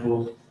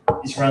example,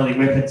 Israeli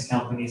weapons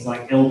companies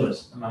like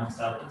Elbit, amongst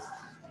others.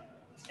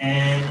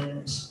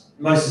 And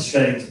most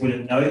Australians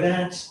wouldn't know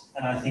that,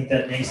 and I think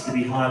that needs to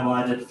be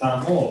highlighted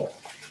far more.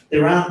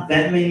 There aren't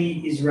that many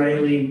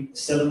Israeli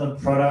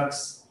settlement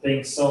products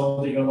being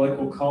sold at your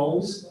local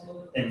Coles.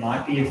 There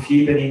might be a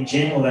few, but in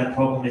general, that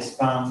problem is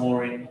far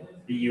more in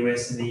the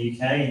US and the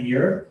UK and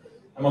Europe.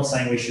 I'm not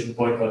saying we shouldn't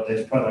boycott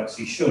those products,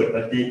 you should,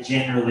 but they're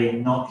generally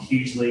not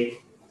hugely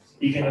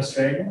big in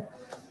Australia.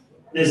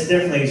 There's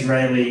definitely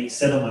Israeli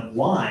settlement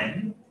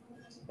wine,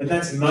 but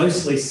that's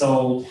mostly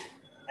sold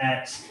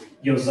at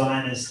your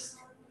Zionist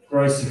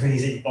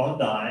groceries in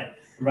Bondi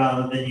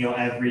rather than your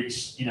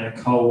average,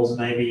 Coles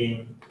maybe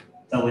in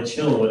Dulwich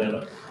Hill or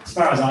whatever. As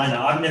far as I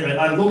know,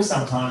 I look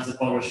sometimes at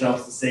bottle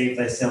shops to see if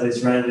they sell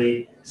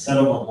Israeli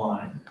settlement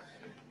wine.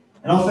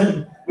 And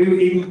often, we were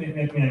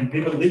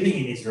living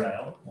in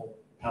Israel, or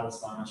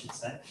Palestine I should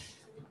say,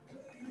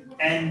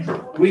 and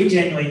we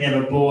generally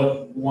never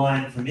bought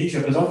wine from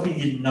Israel because often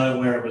you didn't know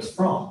where it was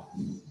from.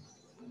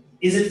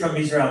 Is it from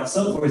Israel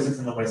itself or is it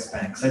from the West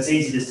Bank? So it's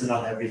easy just to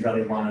not have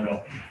Israeli wine at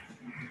all.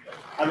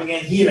 I mean,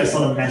 again, here that's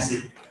not a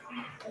massive,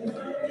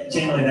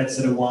 generally that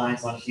sort of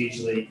wine's not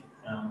hugely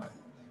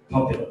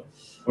popular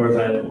or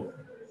available.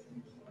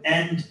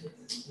 And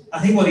I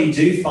think what you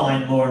do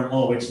find more and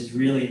more, which is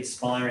really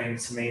inspiring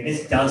to me, and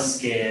this does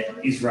scare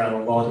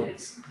Israel a lot,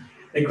 is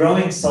the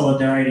growing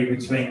solidarity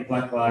between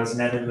Black Lives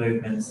Matter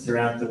movements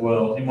throughout the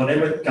world, in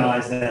whatever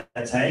guise that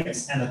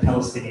takes, and the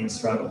Palestinian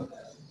struggle.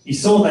 You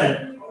saw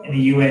that in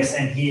the US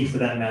and here, for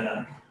that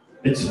matter,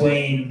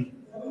 between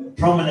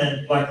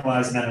prominent Black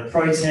Lives Matter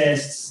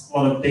protests. A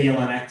lot of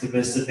BLM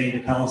activists have been to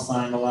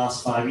Palestine in the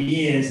last 5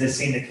 years. They've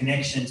seen the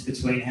connections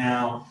between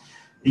how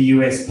the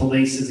US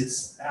polices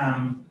its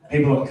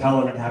people of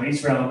colour and how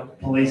Israel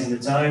polices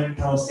its own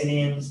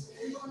Palestinians.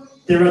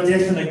 There are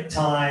definite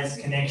ties,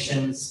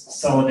 connections,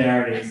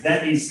 solidarities.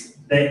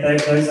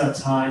 Those are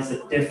ties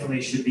that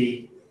definitely should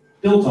be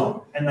built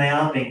on, and they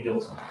are being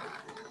built on.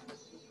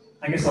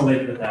 I guess I'll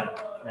leave it at that,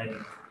 maybe.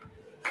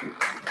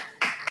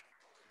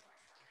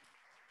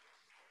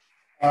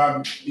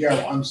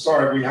 Yeah, I'm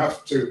sorry. We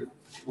have to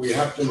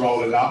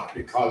roll it up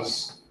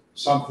because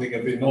something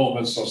of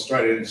enormous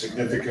Australian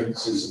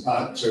significance is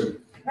about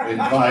to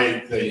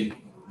invade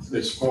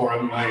this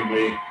forum,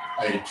 namely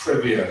a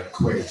trivia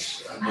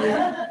quiz, and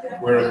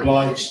we're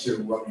obliged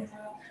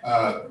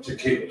to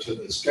keep to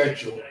the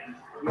schedule.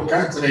 Look,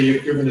 Anthony,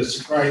 you've given us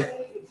a great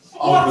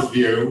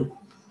overview.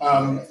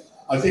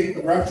 I think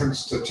the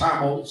reference to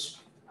Tamils,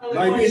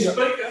 maybe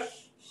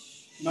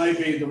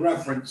the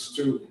reference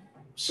to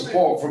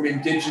support from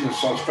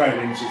Indigenous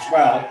Australians as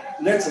well,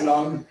 let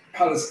alone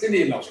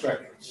Palestinian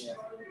Australians.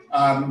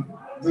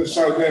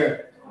 So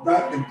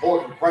that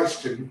important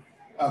question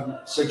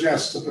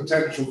suggests the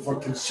potential for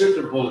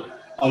considerable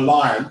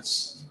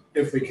alliance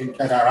if we can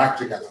get our act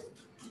together.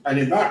 And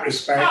in that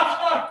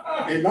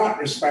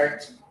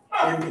respect,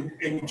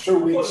 in 2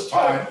 weeks'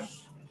 time,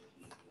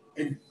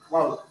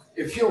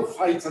 if you're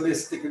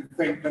fatalistic and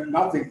think that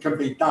nothing can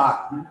be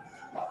done,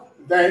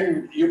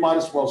 then you might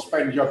as well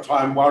spend your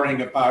time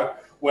worrying about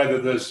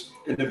whether there's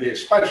going to be a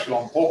special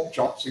on pork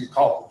chops in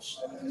Coles.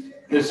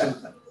 Listen,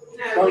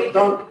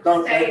 don't.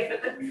 Stay for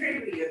the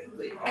trivia.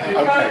 You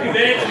can't give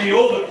Anthony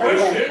all the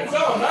questions.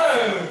 Oh no,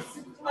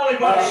 only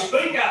one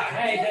speaker.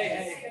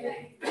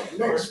 Hey.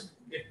 Next,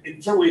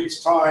 in 2 weeks'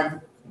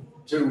 time,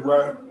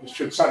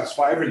 should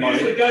satisfy everybody.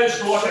 Usually goes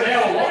for like an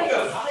hour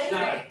longer.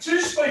 No.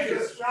 2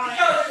 speakers.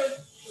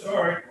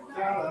 Sorry.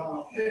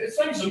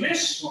 Things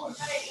amiss.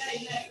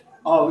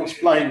 I'll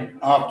explain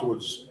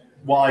afterwards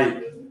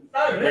why.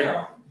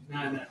 No.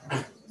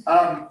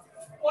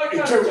 Why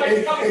can't you take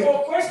a couple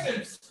more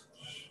questions?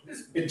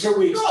 In 2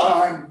 weeks'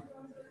 time,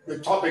 the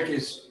topic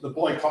is the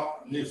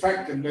boycott, the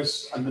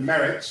effectiveness and the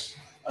merits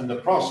and the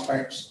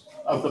prospects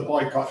of the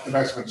boycott,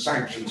 divestment,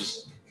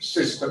 sanctions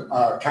system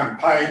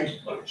campaign,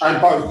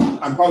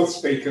 and both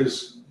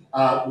speakers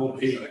will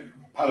be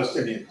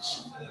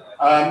Palestinians.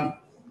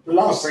 The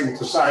last thing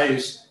to say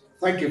is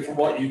thank you for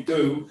what you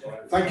do,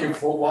 thank you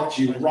for what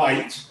you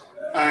write,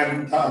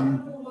 and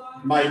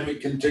may we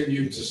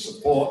continue to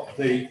support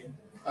the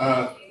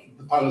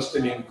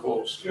Palestinian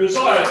cause. Three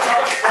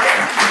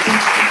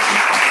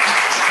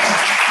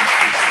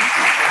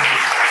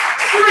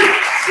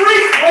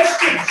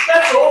questions,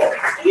 that's all.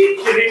 Are you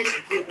kidding?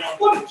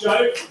 What a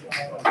joke.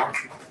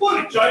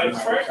 What a joke,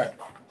 Frank.